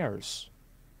 Who cares?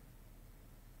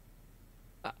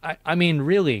 I mean,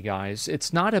 really, guys,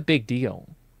 it's not a big deal.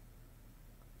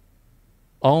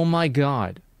 Oh my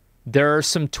God. There are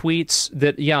some tweets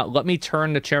that, yeah, let me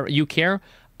turn the chair. You care?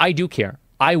 I do care.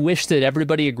 I wish that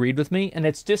everybody agreed with me, and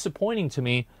it's disappointing to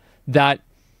me that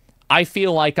I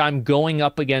feel like I'm going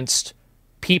up against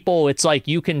people. It's like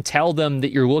you can tell them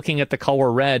that you're looking at the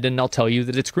color red, and they'll tell you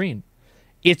that it's green.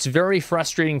 It's very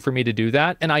frustrating for me to do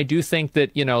that, and I do think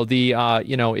that,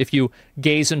 if you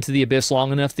gaze into the abyss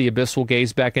long enough, the abyss will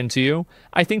gaze back into you.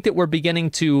 I think that we're beginning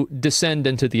to descend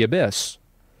into the abyss.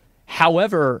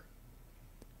 However,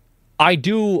 I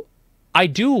do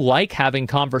like having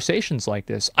conversations like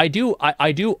this. I do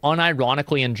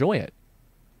unironically enjoy it.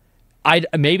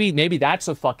 Maybe that's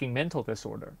a fucking mental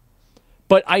disorder.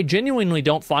 But I genuinely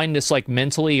don't find this like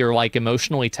mentally or like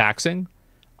emotionally taxing.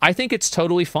 I think it's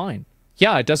totally fine.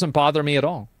 Yeah, it doesn't bother me at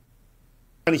all.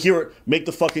 Trying to hear it make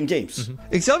the fucking games.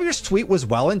 Xavier's tweet was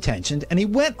well-intentioned, and he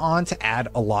went on to add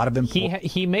a lot of important.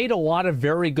 He made a lot of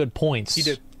very good points. He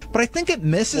did. But I think it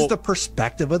misses the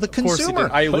perspective of the consumer.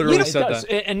 I literally said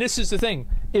that. And this is the thing,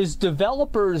 is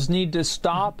developers need to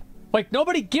stop. Like,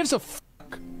 nobody gives a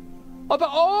fuck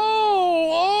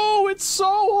about, it's so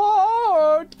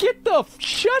hard.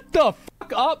 Shut the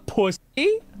fuck up,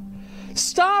 pussy.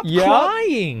 Stop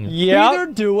crying. Either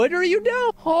do it or you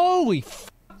don't. Holy fuck.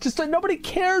 Just that nobody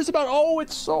cares about,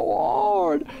 it's so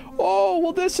hard. Oh,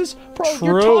 well, this is, bro, True.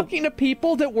 You're talking to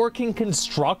people that work in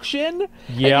construction?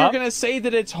 And you're going to say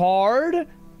that it's hard?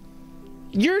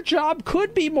 Your job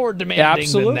could be more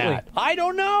demanding than that. I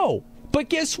don't know. But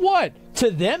guess what? To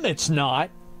them, it's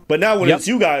not. But now when it's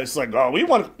you guys, like, we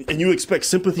want, and you expect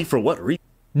sympathy for what reason?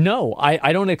 No,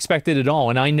 I don't expect it at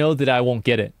all, and I know that I won't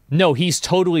get it. No, he's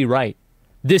totally right.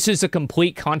 This is a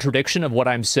complete contradiction of what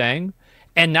I'm saying.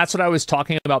 And that's what I was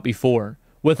talking about before,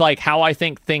 with like how I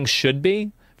think things should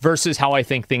be versus how I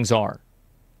think things are.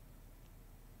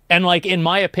 And like, in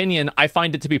my opinion, I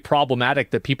find it to be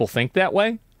problematic that people think that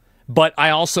way, but I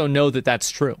also know that that's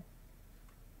true.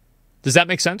 Does that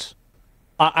make sense?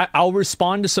 I'll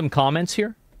respond to some comments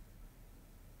here.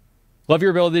 Love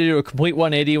your ability to do a complete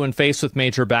 180 when faced with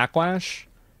major backlash.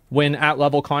 When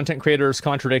at-level content creators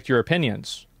contradict your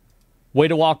opinions. Way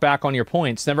to walk back on your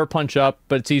points. Never punch up,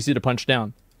 but it's easy to punch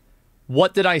down.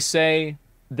 What did I say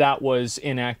that was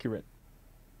inaccurate?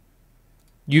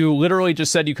 You literally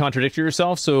just said you contradicted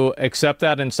yourself, so accept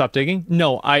that and stop digging?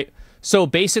 No, so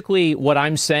basically what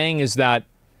I'm saying is that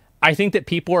I think that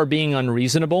people are being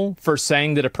unreasonable for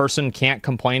saying that a person can't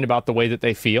complain about the way that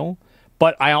they feel,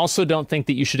 but I also don't think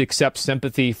that you should accept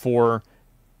sympathy for,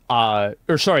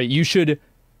 you should,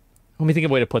 let me think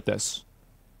of a way to put this.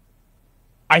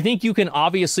 I think you can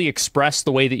obviously express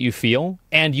the way that you feel,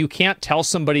 and you can't tell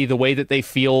somebody the way that they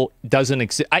feel doesn't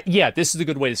exist. Yeah, this is a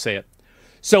good way to say it.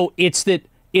 So it's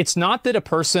not that a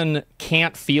person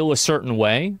can't feel a certain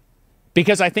way,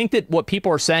 because I think that what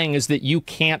people are saying is that you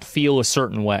can't feel a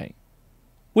certain way,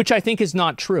 which I think is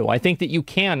not true. I think that you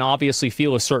can obviously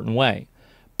feel a certain way,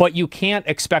 but you can't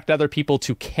expect other people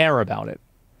to care about it.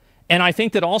 And I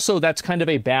think that also that's kind of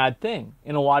a bad thing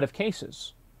in a lot of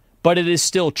cases, but it is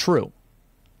still true.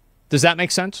 Does that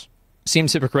make sense?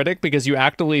 Seems hypocritical because you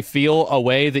actively feel a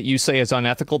way that you say is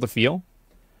unethical to feel?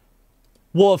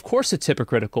 Well, of course it's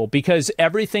hypocritical because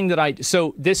everything that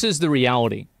so this is the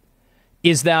reality,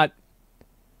 is that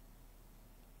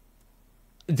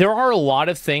there are a lot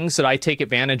of things that I take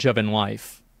advantage of in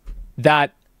life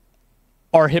that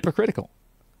are hypocritical.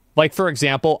 Like, for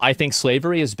example, I think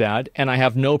slavery is bad, and I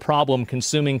have no problem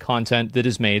consuming content that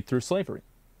is made through slavery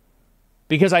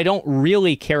because I don't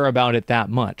really care about it that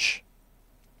much.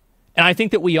 And I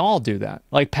think that we all do that,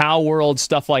 like Pow World,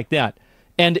 stuff like that.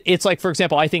 And it's like, for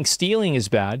example, I think stealing is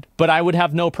bad, but I would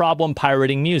have no problem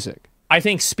pirating music. I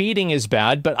think speeding is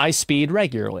bad, but I speed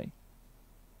regularly.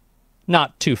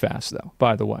 Not too fast, though,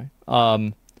 by the way.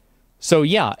 So,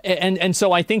 yeah. And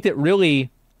so I think that really,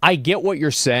 I get what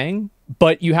you're saying,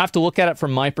 but you have to look at it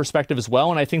from my perspective as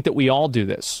well, and I think that we all do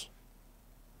this.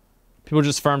 People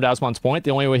just affirmed Asmon's point.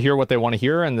 They only hear what they want to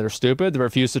hear, and they're stupid. They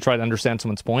refuse to try to understand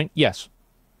someone's point. Yes.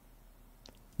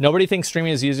 Nobody thinks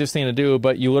streaming is the easiest thing to do,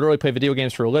 but you literally play video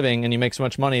games for a living, and you make so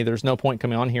much money, there's no point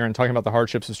coming on here and talking about the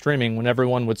hardships of streaming when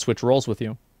everyone would switch roles with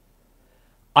you.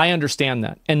 I understand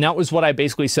that. And that was what I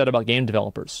basically said about game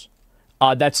developers.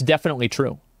 That's definitely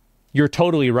true. You're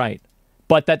totally right.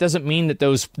 But that doesn't mean that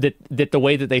that the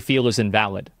way that they feel is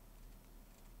invalid.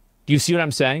 Do you see what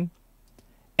I'm saying?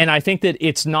 And I think that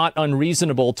it's not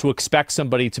unreasonable to expect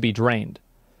somebody to be drained.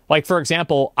 Like, for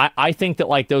example, I think that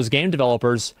like those game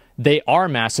developers, they are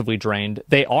massively drained.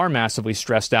 They are massively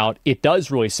stressed out. It does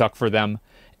really suck for them.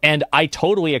 And I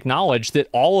totally acknowledge that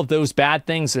all of those bad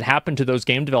things that happen to those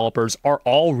game developers are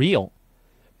all real.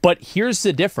 But here's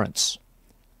the difference.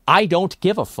 I don't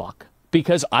give a fuck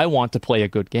because I want to play a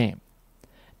good game.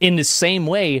 In the same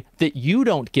way that you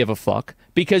don't give a fuck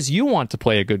because you want to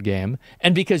play a good game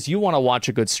and because you want to watch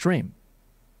a good stream.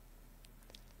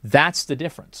 That's the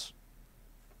difference.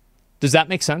 Does that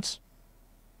make sense?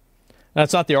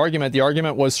 That's not the argument. The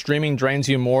argument was streaming drains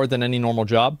you more than any normal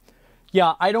job.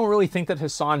 Yeah, I don't really think that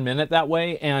Hassan meant it that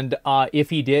way, and if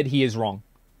he did, he is wrong.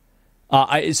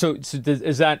 So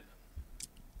is that...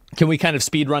 Can we kind of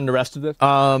speed run the rest of this?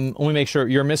 Let me make sure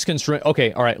you're misconstruing.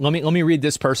 Okay, all right. Let me read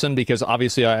this person because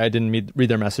obviously I didn't read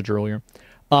their message earlier.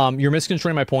 You're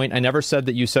misconstruing my point. I never said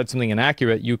that you said something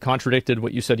inaccurate. You contradicted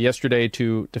what you said yesterday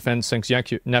to defend Sync's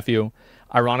nephew.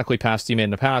 Ironically, past you made in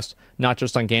the past, not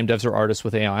just on game devs or artists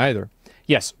with AI either.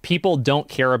 Yes, people don't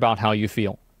care about how you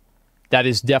feel. That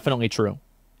is definitely true.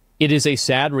 It is a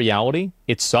sad reality.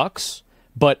 It sucks,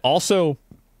 but also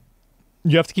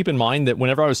you have to keep in mind that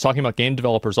whenever I was talking about game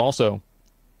developers also,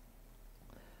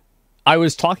 I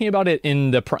was talking about it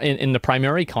in the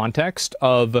primary context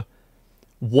of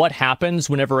what happens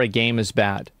whenever a game is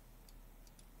bad.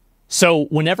 So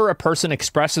whenever a person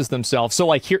expresses themselves, so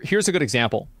like here's a good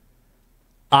example.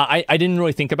 I didn't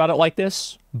really think about it like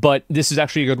this, but this is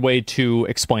actually a good way to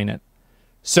explain it.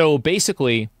 So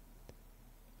basically,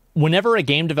 whenever a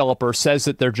game developer says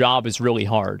that their job is really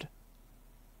hard,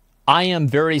 I am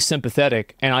very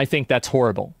sympathetic, and I think that's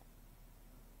horrible.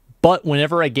 But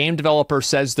whenever a game developer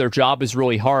says their job is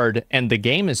really hard and the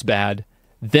game is bad,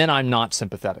 then I'm not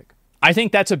sympathetic. I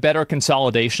think that's a better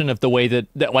consolidation of the way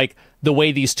that like the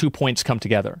way these 2 points come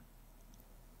together.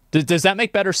 Does that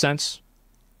make better sense?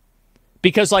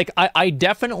 Because like I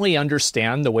definitely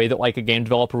understand the way that like a game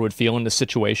developer would feel in this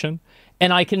situation,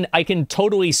 and I can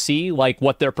totally see like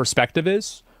what their perspective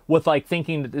is with like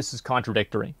thinking that this is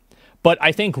contradictory. But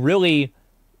I think really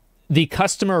the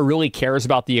customer really cares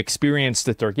about the experience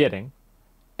that they're getting.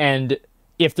 And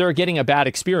if they're getting a bad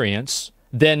experience,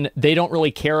 then they don't really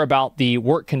care about the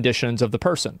work conditions of the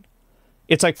person.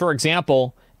 It's like, for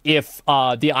example, if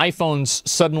the iPhones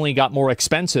suddenly got more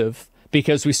expensive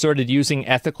because we started using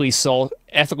ethically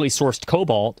sourced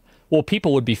cobalt, well,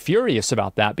 people would be furious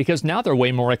about that because now they're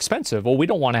way more expensive. Well, we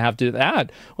don't want to have to do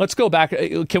that. Let's go back.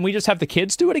 Can we just have the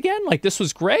kids do it again? Like, this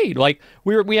was great. Like,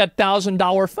 we had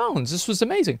 $1,000 phones. This was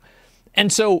amazing.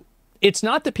 And so it's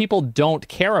not that people don't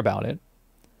care about it.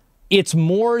 It's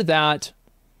more that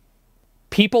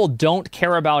people don't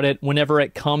care about it whenever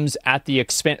it comes at the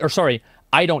expense, or sorry,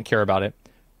 I don't care about it.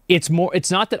 It's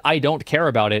not that I don't care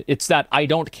about it. It's that I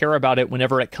don't care about it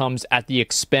whenever it comes at the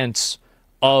expense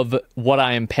of what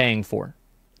I am paying for.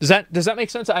 Does that make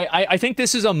sense? I think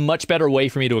this is a much better way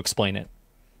for me to explain it.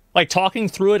 Like, talking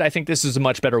through it, I think this is a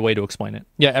much better way to explain it.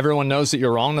 Yeah, everyone knows that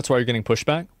you're wrong. That's why you're getting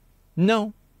pushback.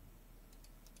 No.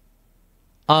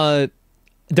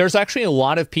 There's actually a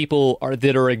lot of people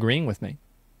that are agreeing with me.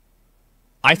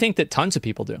 I think that tons of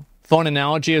people do. Phone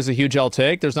analogy is a huge I'll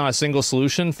take. There's not a single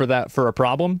solution for a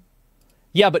problem.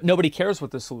 Yeah, but nobody cares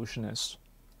what the solution is.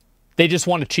 They just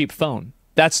want a cheap phone.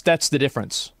 That's the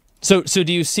difference. So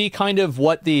do you see kind of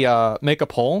what the make a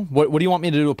poll? What do you want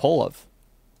me to do a poll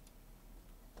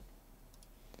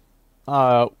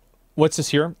of? What's this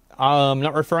here? I'm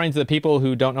not referring to the people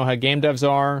who don't know how game devs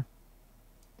are.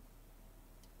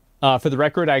 For the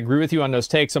record, I agree with you on those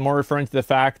takes. I'm more referring to the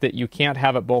fact that you can't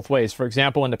have it both ways. For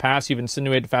example, in the past, you've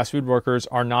insinuated fast food workers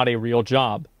are not a real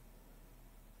job.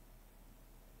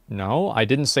 No, I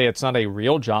didn't say it's not a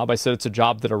real job. I said it's a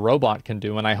job that a robot can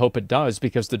do, and I hope it does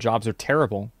because the jobs are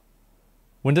terrible.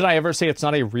 When did I ever say it's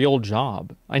not a real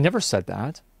job? I never said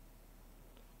that.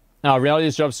 Now, reality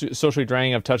is jobs socially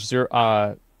draining. I've touched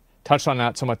on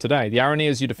that somewhat today. The irony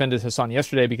is you defended Hassan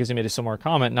yesterday because he made a similar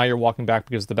comment. Now you're walking back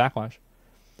because of the backlash.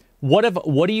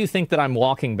 What do you think that I'm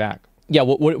walking back? Yeah,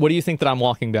 what do you think that I'm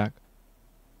walking back?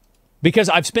 Because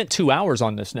I've spent 2 hours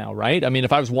on this now, right? I mean,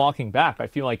 if I was walking back, I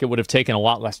feel like it would have taken a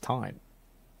lot less time.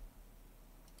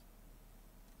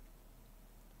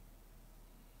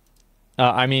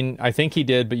 I mean, I think he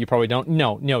did, but you probably don't.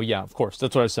 No, yeah, of course.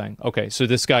 That's what I was saying. Okay, so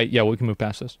this guy, yeah, we can move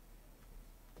past this.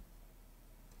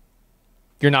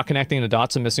 You're not connecting the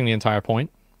dots and missing the entire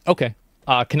point? Okay,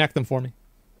 connect them for me.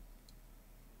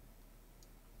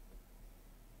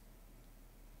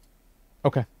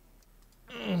 Okay.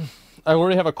 I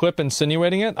already have a clip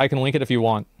insinuating it. I can link it if you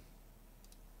want.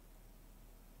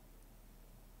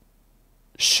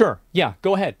 Sure. Yeah,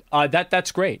 go ahead.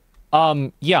 That's great.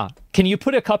 Yeah. Can you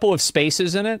put a couple of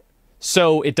spaces in it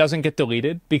so it doesn't get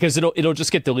deleted? Because it'll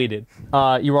just get deleted.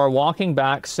 You are walking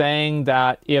back saying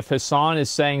that if Hassan is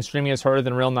saying streaming is harder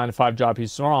than a real 9-to-5 job,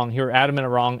 he's wrong. You're adamant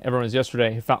and wrong. Everyone was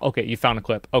yesterday. Okay, you found a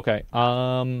clip. Okay.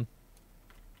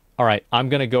 All right. I'm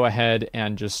going to go ahead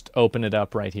and just open it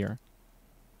up right here.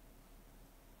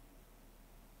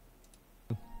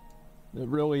 It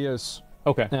really is.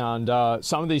 Okay. And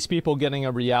some of these people getting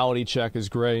a reality check is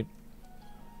great.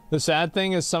 The sad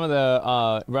thing is some of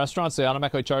the restaurants, they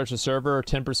automatically charge the server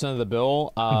 10% of the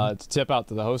bill to tip out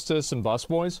to the hostess and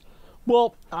busboys.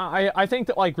 Well, I think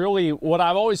that, like, really what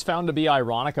I've always found to be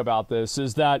ironic about this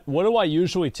is that what do I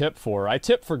usually tip for? I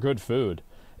tip for good food.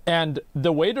 And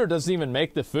the waiter doesn't even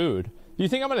make the food. Do you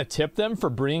think I'm going to tip them for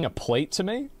bringing a plate to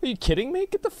me? Are you kidding me?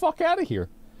 Get the fuck out of here.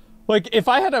 Like, if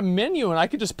I had a menu and I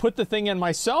could just put the thing in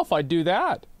myself, I'd do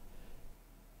that.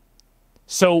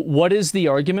 So what is the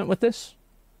argument with this?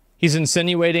 He's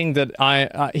insinuating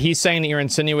that he's saying that you're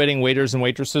insinuating waiters and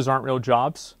waitresses aren't real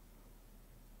jobs.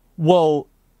 Well,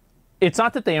 it's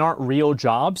not that they aren't real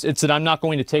jobs. It's that I'm not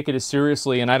going to take it as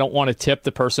seriously, and I don't want to tip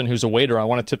the person who's a waiter. I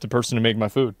want to tip the person who made my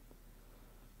food.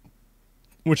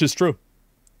 Which is true.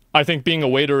 I think being a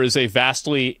waiter is a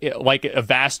vastly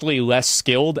less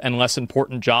skilled and less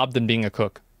important job than being a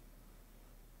cook.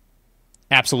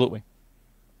 Absolutely.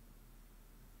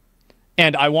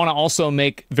 And I want to also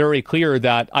make very clear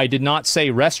that I did not say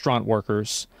restaurant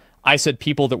workers. I said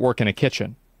people that work in a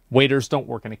kitchen. Waiters don't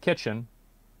work in a kitchen.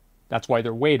 That's why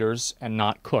they're waiters and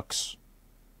not cooks.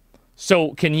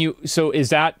 So does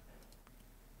that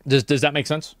make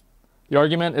sense? The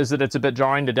argument is that it's a bit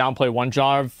jarring to downplay one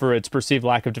job for its perceived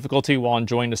lack of difficulty while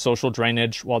enjoying the social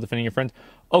drainage while defending your friends.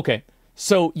 Okay,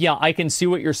 so yeah, I can see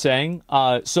what you're saying.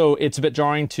 So it's a bit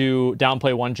jarring to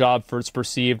downplay one job for its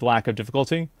perceived lack of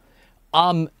difficulty.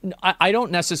 I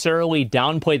don't necessarily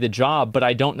downplay the job, but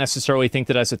I don't necessarily think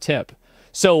that as a tip.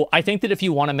 So I think that if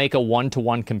you want to make a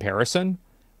one-to-one comparison,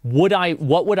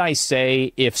 what would I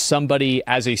say if somebody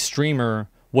as a streamer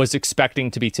was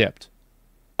expecting to be tipped?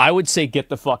 I would say, get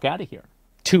the fuck out of here.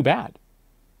 Too bad.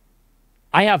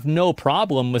 I have no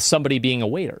problem with somebody being a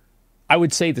waiter. I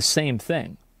would say the same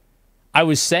thing. I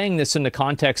was saying this in the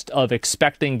context of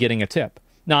expecting getting a tip.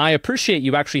 Now, I appreciate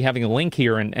you actually having a link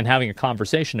here and having a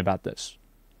conversation about this.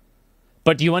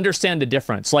 But do you understand the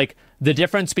difference? Like, the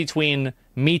difference between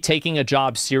me taking a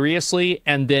job seriously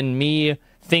and then me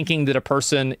thinking that a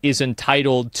person is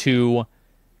entitled to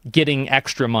getting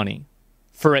extra money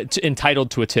for it, entitled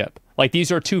to a tip. Like,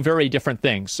 these are two very different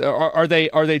things. Are they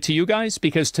to you guys?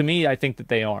 Because to me, I think that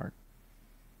they are.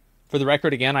 For the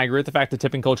record, again, I agree with the fact that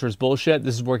tipping culture is bullshit.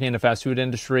 This is working in the fast food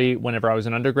industry whenever I was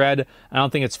an undergrad. I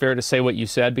don't think it's fair to say what you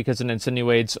said because it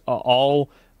insinuates all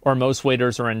or most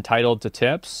waiters are entitled to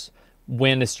tips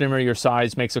when a streamer your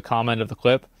size makes a comment of the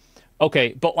clip.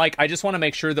 Okay, but like, I just want to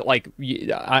make sure that like,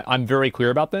 I'm very clear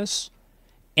about this.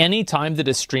 Anytime that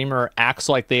a streamer acts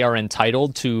like they are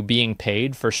entitled to being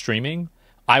paid for streaming,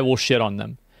 I will shit on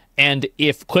them. And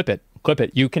if, clip it.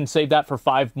 You can save that for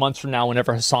 5 months from now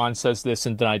whenever Hassan says this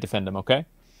and then I defend him, okay?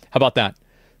 How about that?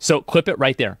 So clip it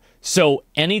right there. So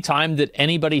anytime that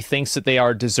anybody thinks that they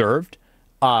are deserved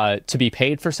to be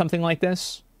paid for something like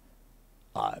this,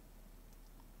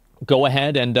 go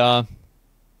ahead and, go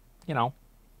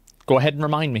ahead and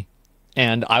remind me.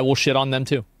 And I will shit on them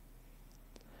too.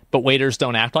 But waiters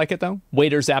don't act like it, though.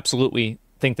 Waiters absolutely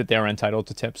think that they're entitled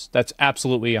to tips. That's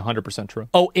absolutely 100% true.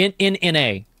 Oh, in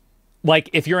NA. Like,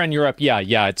 if you're in Europe, yeah,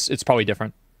 it's probably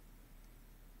different.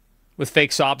 With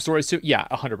fake sob stories, too? Yeah,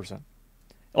 100%.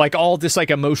 Like, all this, like,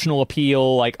 emotional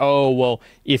appeal, like, oh, well,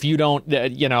 if you don't,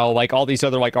 like, all these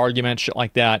other, like, arguments, shit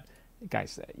like that.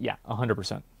 Guys, yeah,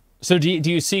 100%. So do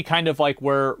you see kind of, like,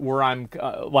 where I'm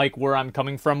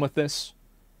coming from with this?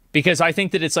 Because I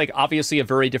think that it's, like, obviously a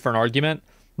very different argument.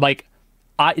 Like,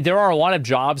 there are a lot of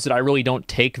jobs that I really don't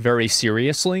take very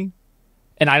seriously,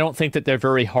 and I don't think that they're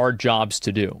very hard jobs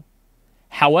to do.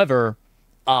 However,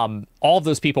 all of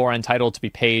those people are entitled to be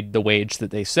paid the wage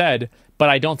that they said, but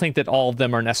I don't think that all of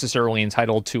them are necessarily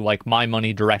entitled to, like, my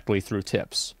money directly through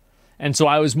tips. And so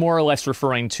I was more or less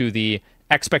referring to the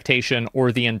expectation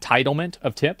or the entitlement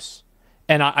of tips.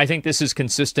 And I think this is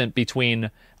consistent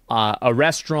between a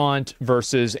restaurant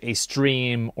versus a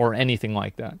stream or anything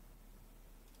like that.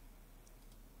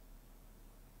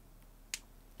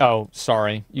 Oh,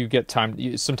 sorry. You get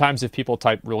timed. Sometimes if people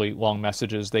type really long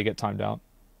messages, they get timed out.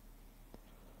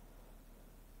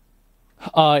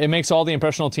 It makes all the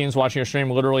impressionable teens watching your stream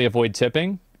literally avoid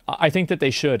tipping. I think that they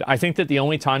should. I think that the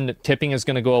only time that tipping is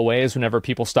going to go away is whenever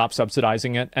people stop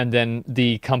subsidizing it, and then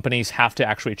the companies have to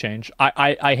actually change.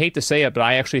 I hate to say it, but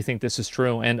I actually think this is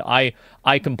true, and I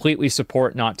completely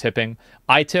support not tipping.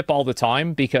 I tip all the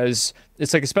time because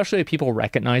it's like, especially if people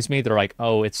recognize me, they're like,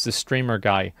 oh, it's the streamer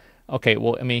guy. Okay,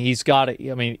 well, I mean, he's got it.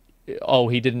 I mean, oh,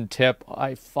 he didn't tip.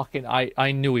 I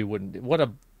knew he wouldn't. What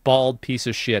a bald piece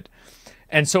of shit.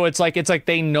 And so it's like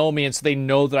they know me, and so they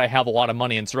know that I have a lot of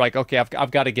money, and so they're like, okay,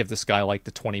 I've got to give this guy like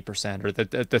the 20% or the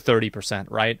 30%,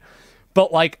 right?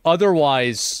 But like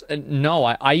otherwise, no,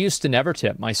 I used to never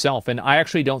tip myself, and I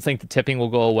actually don't think the tipping will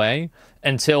go away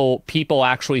until people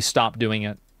actually stop doing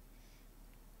it.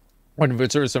 When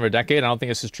food service over a decade, I don't think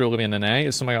this is true living in NA.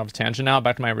 Is something off a tangent now.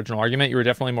 Back to my original argument, you were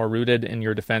definitely more rooted in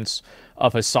your defense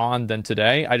of Hassan than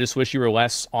today. I just wish you were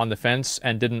less on the fence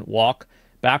and didn't walk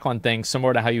back on things,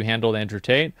 similar to how you handled Andrew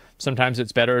Tate. Sometimes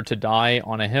it's better to die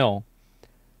on a hill.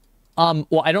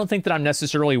 Well, I don't think that I'm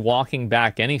necessarily walking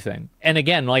back anything. And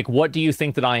again, like, what do you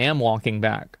think that I am walking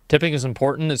back? Tipping is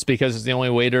important. It's because it's the only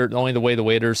way the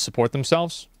waiters support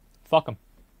themselves. Fuck them.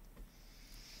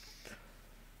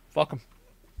 Fuck them.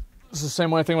 It's the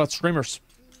same way I think about streamers.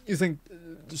 You think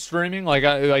streaming,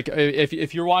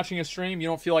 if you're watching a stream, you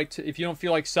don't feel like if you don't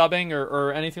feel like subbing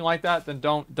or anything like that, then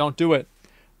don't do it.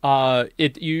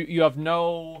 You have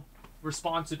no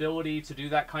responsibility to do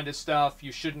that kind of stuff.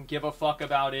 You shouldn't give a fuck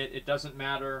about it. It doesn't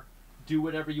matter. Do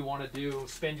whatever you want to do.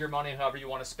 Spend your money however you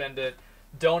want to spend it.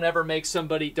 Don't ever make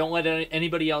don't let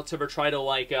anybody else ever try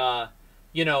to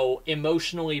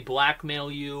emotionally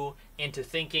blackmail you into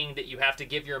thinking that you have to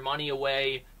give your money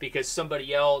away because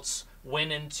somebody else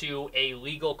went into a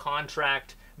legal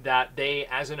contract that they,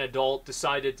 as an adult,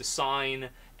 decided to sign,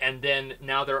 and then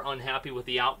now they're unhappy with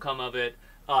the outcome of it.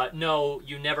 No,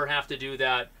 you never have to do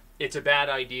that. It's a bad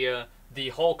idea. The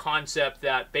whole concept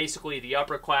that basically the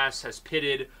upper class has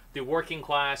pitted the working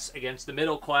class against the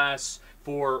middle class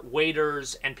for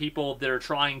waiters and people that are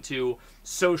trying to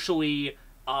socially,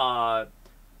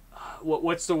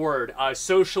 what's the word?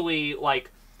 Socially,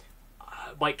 like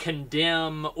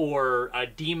condemn or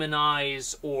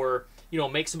demonize or,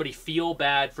 make somebody feel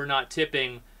bad for not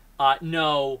tipping.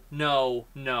 No.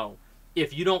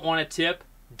 If you don't want to tip,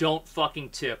 don't fucking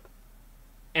tip.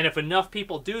 And if enough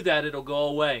people do that, it'll go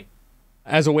away.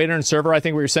 As a waiter and server, I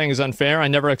think what you're saying is unfair. I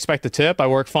never expect a tip. I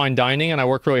work fine dining, and I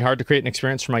work really hard to create an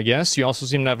experience for my guests. You also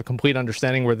seem to have a complete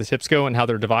understanding where the tips go and how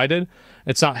they're divided.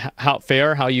 It's not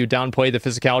fair how you downplay the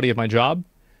physicality of my job.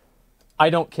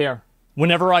 I don't care.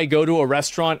 Whenever I go to a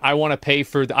restaurant, I want to pay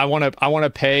for I want to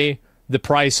pay the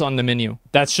price on the menu.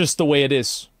 That's just the way it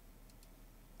is.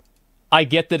 I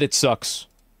get that it sucks.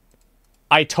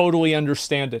 I totally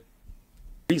understand it.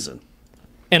 Reason.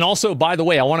 And also, by the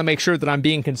way, I want to make sure that I'm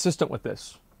being consistent with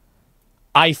this.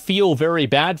 I feel very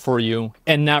bad for you,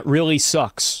 and that really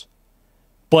sucks.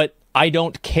 But I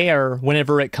don't care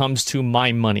whenever it comes to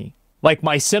my money. Like,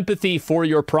 my sympathy for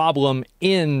your problem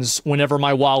ends whenever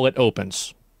my wallet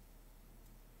opens.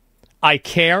 I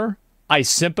care. I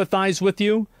sympathize with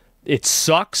you. It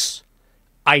sucks.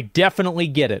 I definitely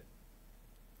get it.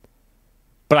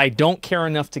 But I don't care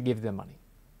enough to give them money.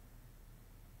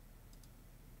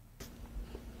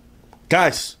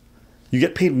 Guys, you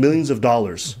get paid millions of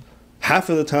dollars. Half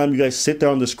of the time, you guys sit there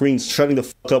on the screen shutting the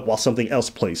fuck up while something else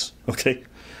plays. Okay?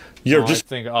 You're just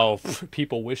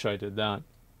people wish I did that.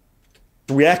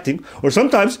 reacting. Or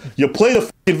sometimes you play the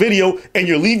fucking video and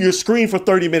you leave your screen for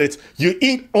 30 minutes. You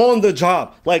eat on the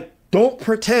job. Like, don't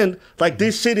pretend like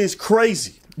this shit is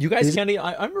crazy. You guys can't eat.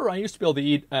 I remember I used to be able to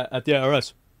eat at the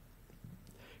IRS.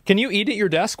 Can you eat at your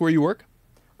desk where you work?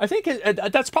 I think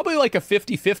that's probably like a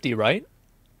 50-50, right?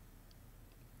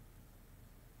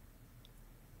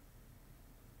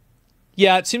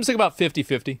 Yeah, it seems like about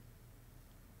 50-50.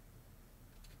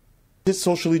 Is it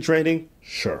socially draining?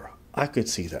 Sure, I could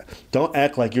see that. Don't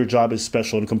act like your job is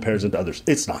special in comparison to others.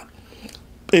 It's not.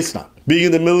 It's not. Being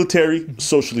in the military,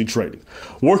 socially draining.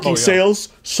 Working sales,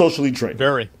 socially draining.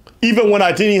 Very. Even when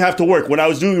I didn't even have to work, when I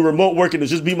was doing remote work and to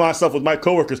just be myself with my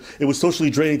coworkers, it was socially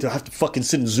draining to have to fucking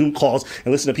sit in Zoom calls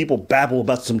and listen to people babble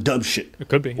about some dumb shit. It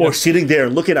could be. Or sitting there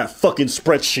and looking at fucking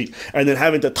spreadsheet and then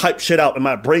having to type shit out and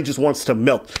my brain just wants to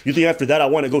melt. You think after that I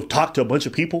want to go talk to a bunch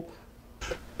of people?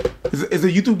 Is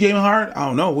the YouTube game hard? I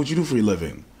don't know. What you do for your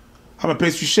living? I'm a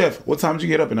pastry chef. What time do you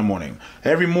get up in the morning?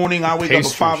 Every morning I wake up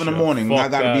at 5 in the morning. I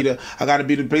gotta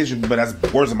be the pastry, but that's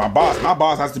worse than my boss. My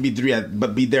boss has to be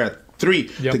be there at 3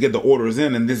 to get the orders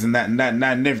in and this and that and that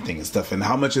and everything and stuff. And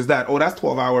how much is that? Oh, that's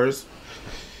 12 hours.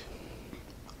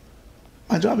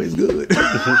 My job is good.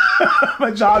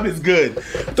 My job is good.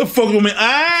 What the fuck with me?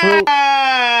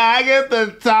 I get to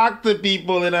talk to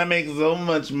people and I make so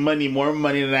much money, more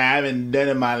money than I haven't done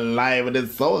in my life. And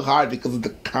it's so hard because of the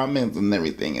comments and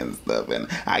everything and stuff. And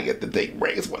I get to take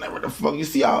breaks whenever the fuck. You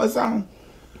see how it sounds?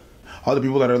 All the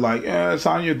people that are like, yeah,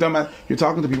 son, you're dumb. You're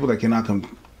talking to people that cannot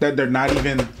come, that they're not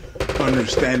even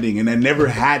understanding and they never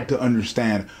had to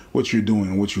understand what you're doing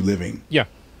and what you're living. Yeah.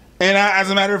 And as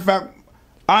a matter of fact,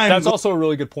 that's also a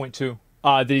really good point too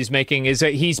that he's making, is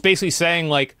that he's basically saying,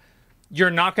 like,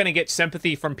 you're not going to get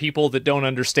sympathy from people that don't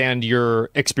understand your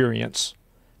experience,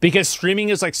 because streaming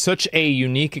is like such a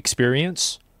unique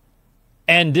experience.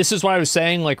 And this is what I was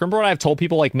saying, like, remember what I've told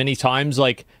people like many times,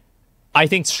 like, I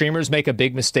think streamers make a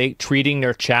big mistake treating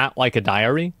their chat like a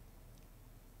diary.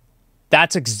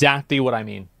 That's exactly what I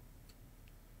mean.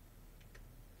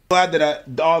 Glad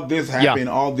that all this happened,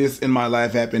 all this in my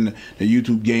life happened, the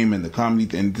YouTube game and the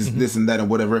comedy and this and that and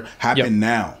whatever happened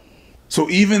now. So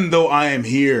even though I am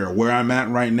here where I'm at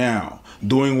right now,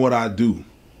 doing what I do,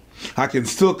 I can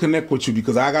still connect with you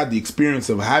because I got the experience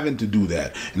of having to do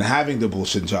that and having the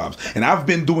bullshit jobs. And I've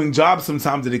been doing jobs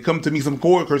sometimes that they come to me, some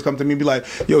coworkers come to me and be like,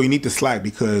 yo, you need to slack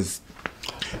because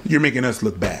you're making us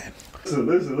look bad.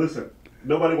 Listen.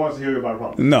 Nobody wants to hear about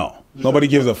problems. No. Nobody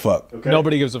gives a fuck. Okay?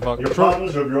 Nobody gives a fuck. Your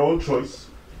problems are of your own choice.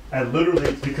 And literally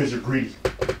it's because you're greedy.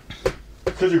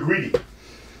 Because you're greedy.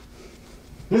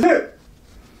 That's it.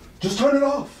 Just turn it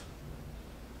off.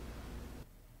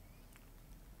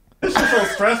 This is so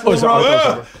stressful,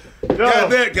 bro.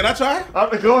 Can I try?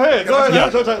 Go ahead.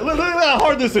 Look how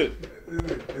hard this is.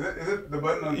 Is it the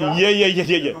button on top?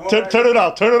 Yeah. Turn it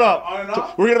off. Turn it off. On and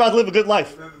off? We're about to live a good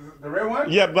life. The red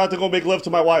one? Yeah, I'm about to go make love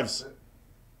to my wives.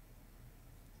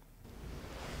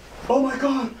 Oh my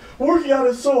God, working out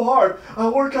is so hard. I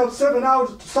work out 7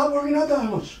 hours. Stop working out that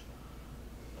much.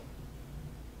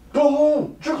 Go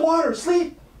home, drink water,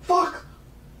 sleep, fuck,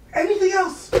 anything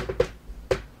else.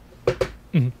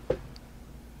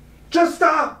 Just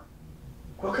stop.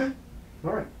 Okay,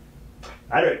 all right.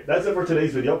 Alright, that's it for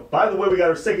today's video. By the way, we got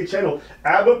our second channel,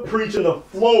 Abba Preaching the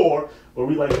Floor, where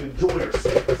we like to enjoy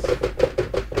ourselves.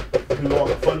 Do all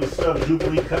the funny stuff,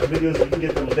 Jubilee cut videos, we can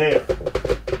get them there.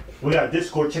 We got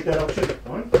Discord, check that out too.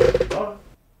 Alright?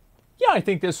 Yeah, I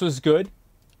think this was good.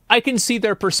 I can see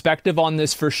their perspective on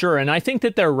this for sure, and I think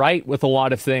that they're right with a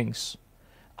lot of things.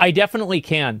 I definitely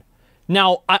can.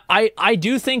 Now, I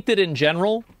do think that in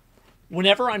general,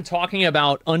 whenever I'm talking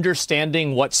about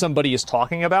understanding what somebody is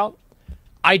talking about,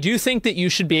 I do think that you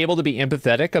should be able to be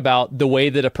empathetic about the way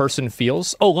that a person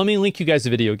feels. Oh, let me link you guys the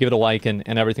video, give it a like and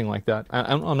everything like that.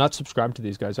 I'm not subscribed to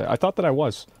these guys. I thought that I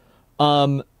was.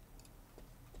 Where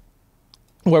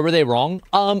were they wrong?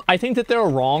 I think that they're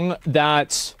wrong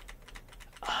that...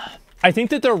 I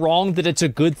think that they're wrong that it's a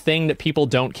good thing that people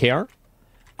don't care.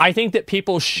 I think that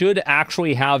people should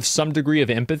actually have some degree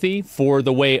of empathy for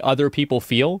the way other people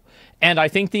feel. And I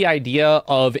think the idea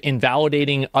of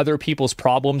invalidating other people's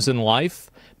problems in life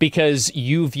because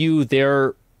you view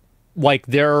their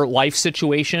life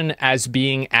situation as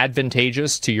being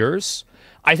advantageous to yours,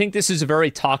 I think this is a very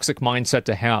toxic mindset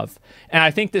to have. And I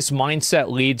think this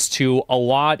mindset leads to a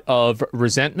lot of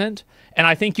resentment. And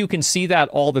I think you can see that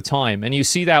all the time. And you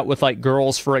see that with like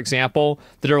girls, for example,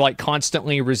 that are like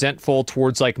constantly resentful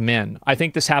towards like men. I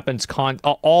think this happens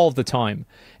all of the time.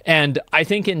 And I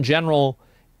think in general,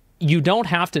 you don't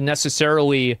have to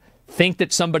necessarily think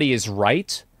that somebody is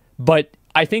right, but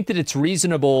I think that it's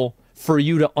reasonable for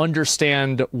you to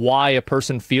understand why a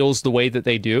person feels the way that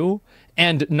they do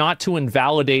and not to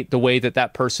invalidate the way that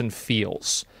that person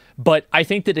feels. But I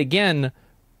think that, again,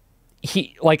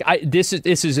 this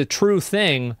is a true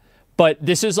thing, but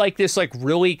this is like this like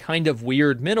really kind of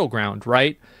weird middle ground,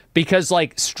 right? Because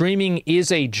like streaming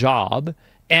is a job,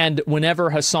 and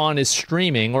whenever Hassan is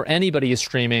streaming or anybody is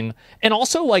streaming, and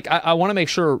also like I want to make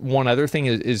sure one other thing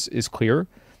is clear,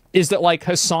 is that like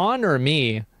Hassan or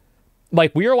me,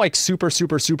 like we are like super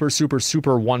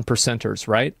one percenters,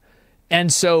 right?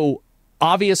 And so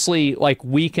obviously like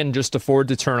we can just afford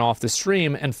to turn off the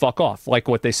stream and fuck off, like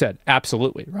what they said.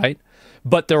 Absolutely, right?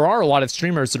 But there are a lot of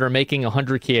streamers that are making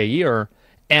 100K a year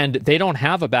and they don't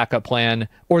have a backup plan,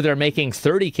 or they're making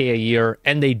 30K a year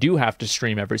and they do have to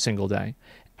stream every single day.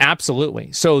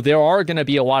 Absolutely. So there are going to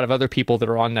be a lot of other people that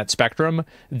are on that spectrum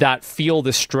that feel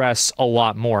the stress a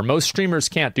lot more. Most streamers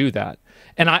can't do that.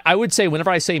 And I would say whenever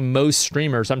I say most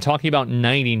streamers, I'm talking about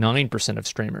 99% of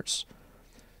streamers.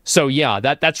 So yeah,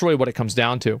 that's really what it comes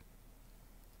down to.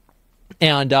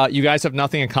 And you guys have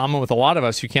nothing in common with a lot of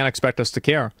us. You can't expect us to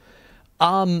care.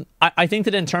 I think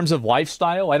that in terms of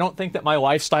lifestyle, I don't think that my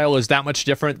lifestyle is that much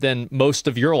different than most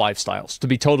of your lifestyles, to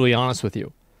be totally honest with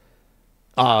you.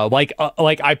 Like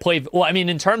I play, well, I mean,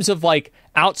 in terms of like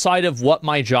outside of what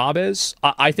my job is,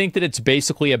 I think that it's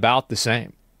basically about the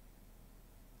same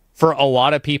for a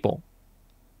lot of people.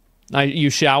 You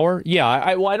shower? Yeah,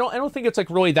 I don't think it's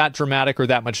like really that dramatic or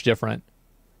that much different.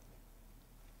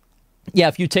 Yeah,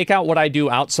 if you take out what I do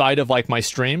outside of like my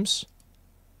streams.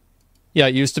 Yeah,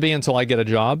 it used to be until I get a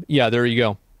job. Yeah, there you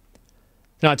go.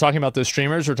 You're not talking about those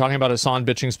streamers. We're talking about Hassan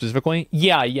bitching specifically.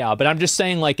 Yeah. But I'm just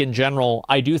saying, like, in general,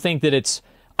 I don't think that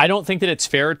it's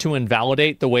fair to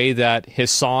invalidate the way that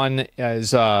Hassan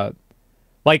is,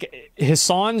 like,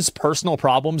 Hassan's personal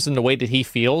problems and the way that he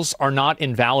feels are not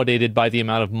invalidated by the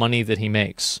amount of money that he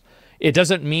makes. It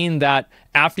doesn't mean that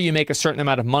after you make a certain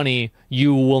amount of money,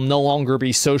 you will no longer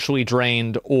be socially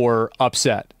drained or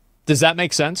upset. Does that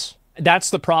make sense? That's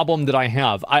the problem that I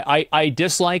have. I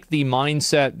dislike the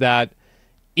mindset that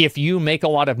if you make a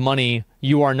lot of money,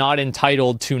 you are not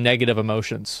entitled to negative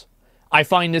emotions. I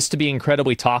find this to be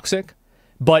incredibly toxic,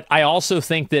 but I also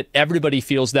think that everybody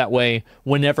feels that way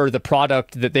whenever the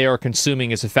product that they are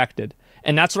consuming is affected.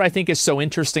 And that's what I think is so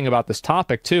interesting about this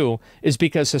topic, too, is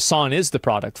because Hassan is the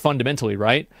product, fundamentally,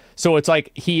 right? So it's like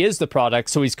he is the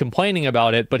product, so he's complaining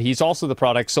about it, but he's also the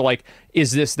product. So, like,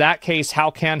 is this that case?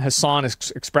 How can Hassan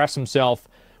express himself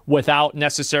without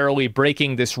necessarily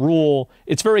breaking this rule?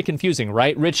 It's very confusing,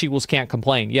 right? Rich equals can't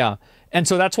complain, yeah. And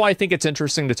so that's why I think it's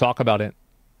interesting to talk about it.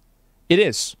 It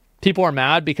is. People are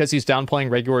mad because he's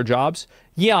downplaying regular jobs.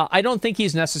 Yeah, I don't think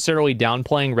he's necessarily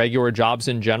downplaying regular jobs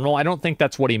in general. I don't think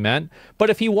that's what he meant.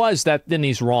 But if he was, then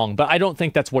he's wrong. But I don't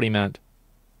think that's what he meant.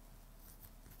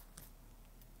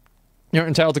 You're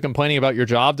entitled to complaining about your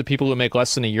job to people who make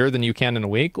less than a year than you can in a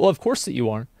week? Well, of course that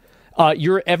you are.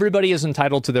 Everybody is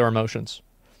entitled to their emotions.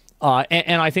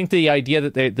 And I think the idea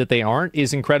that they aren't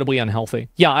is incredibly unhealthy.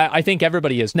 Yeah, I think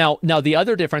everybody is. Now, the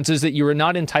other difference is that you are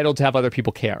not entitled to have other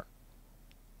people care.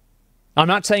 I'm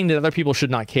not saying that other people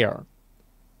should not care.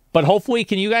 But hopefully,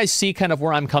 can you guys see kind of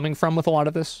where I'm coming from with a lot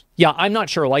of this? Yeah, I'm not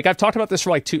sure. Like, I've talked about this for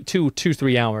like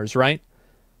 3 hours, right?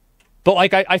 But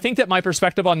like, I think that my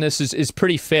perspective on this is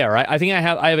pretty fair. I think I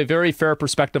have a very fair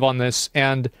perspective on this,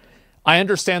 and I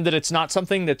understand that it's not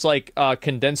something that's like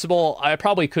condensable. I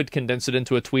probably could condense it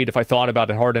into a tweet if I thought about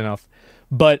it hard enough.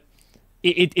 But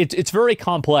it's very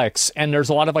complex, and there's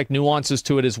a lot of like nuances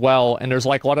to it as well, and there's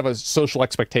like a lot of a social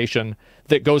expectation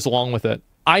that goes along with it.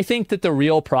 I think that the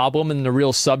real problem and the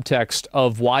real subtext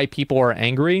of why people are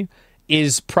angry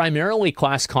is primarily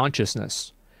class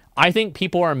consciousness. I think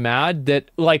people are mad that,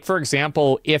 like, for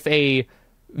example, if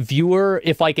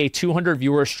like a 200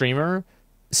 viewer streamer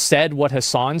said what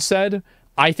Hassan said,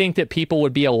 I think that people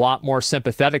would be a lot more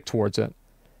sympathetic towards it.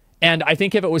 And I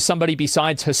think if it was somebody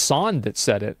besides Hassan that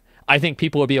said it, I think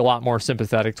people would be a lot more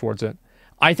sympathetic towards it.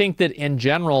 I think that in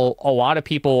general, a lot of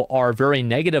people are very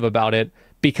negative about it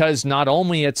because not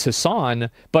only it's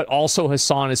Hassan, but also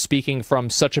Hassan is speaking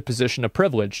from such a position of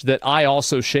privilege that I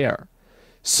also share.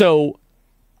 So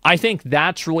I think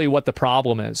that's really what the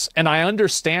problem is. And I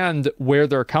understand where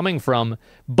they're coming from,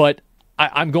 but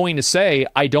I'm going to say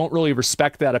I don't really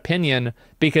respect that opinion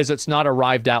because it's not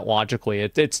arrived at logically.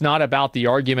 It's not about the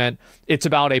argument. It's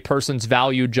about a person's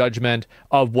value judgment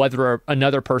of whether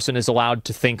another person is allowed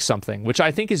to think something, which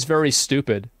I think is very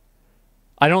stupid.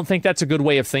 I don't think that's a good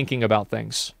way of thinking about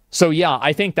things. So yeah,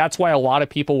 I think that's why a lot of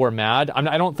people were mad.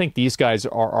 I don't think these guys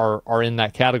are in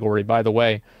that category, by the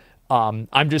way.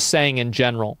 I'm just saying in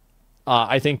general.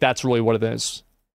 I think that's really what it is.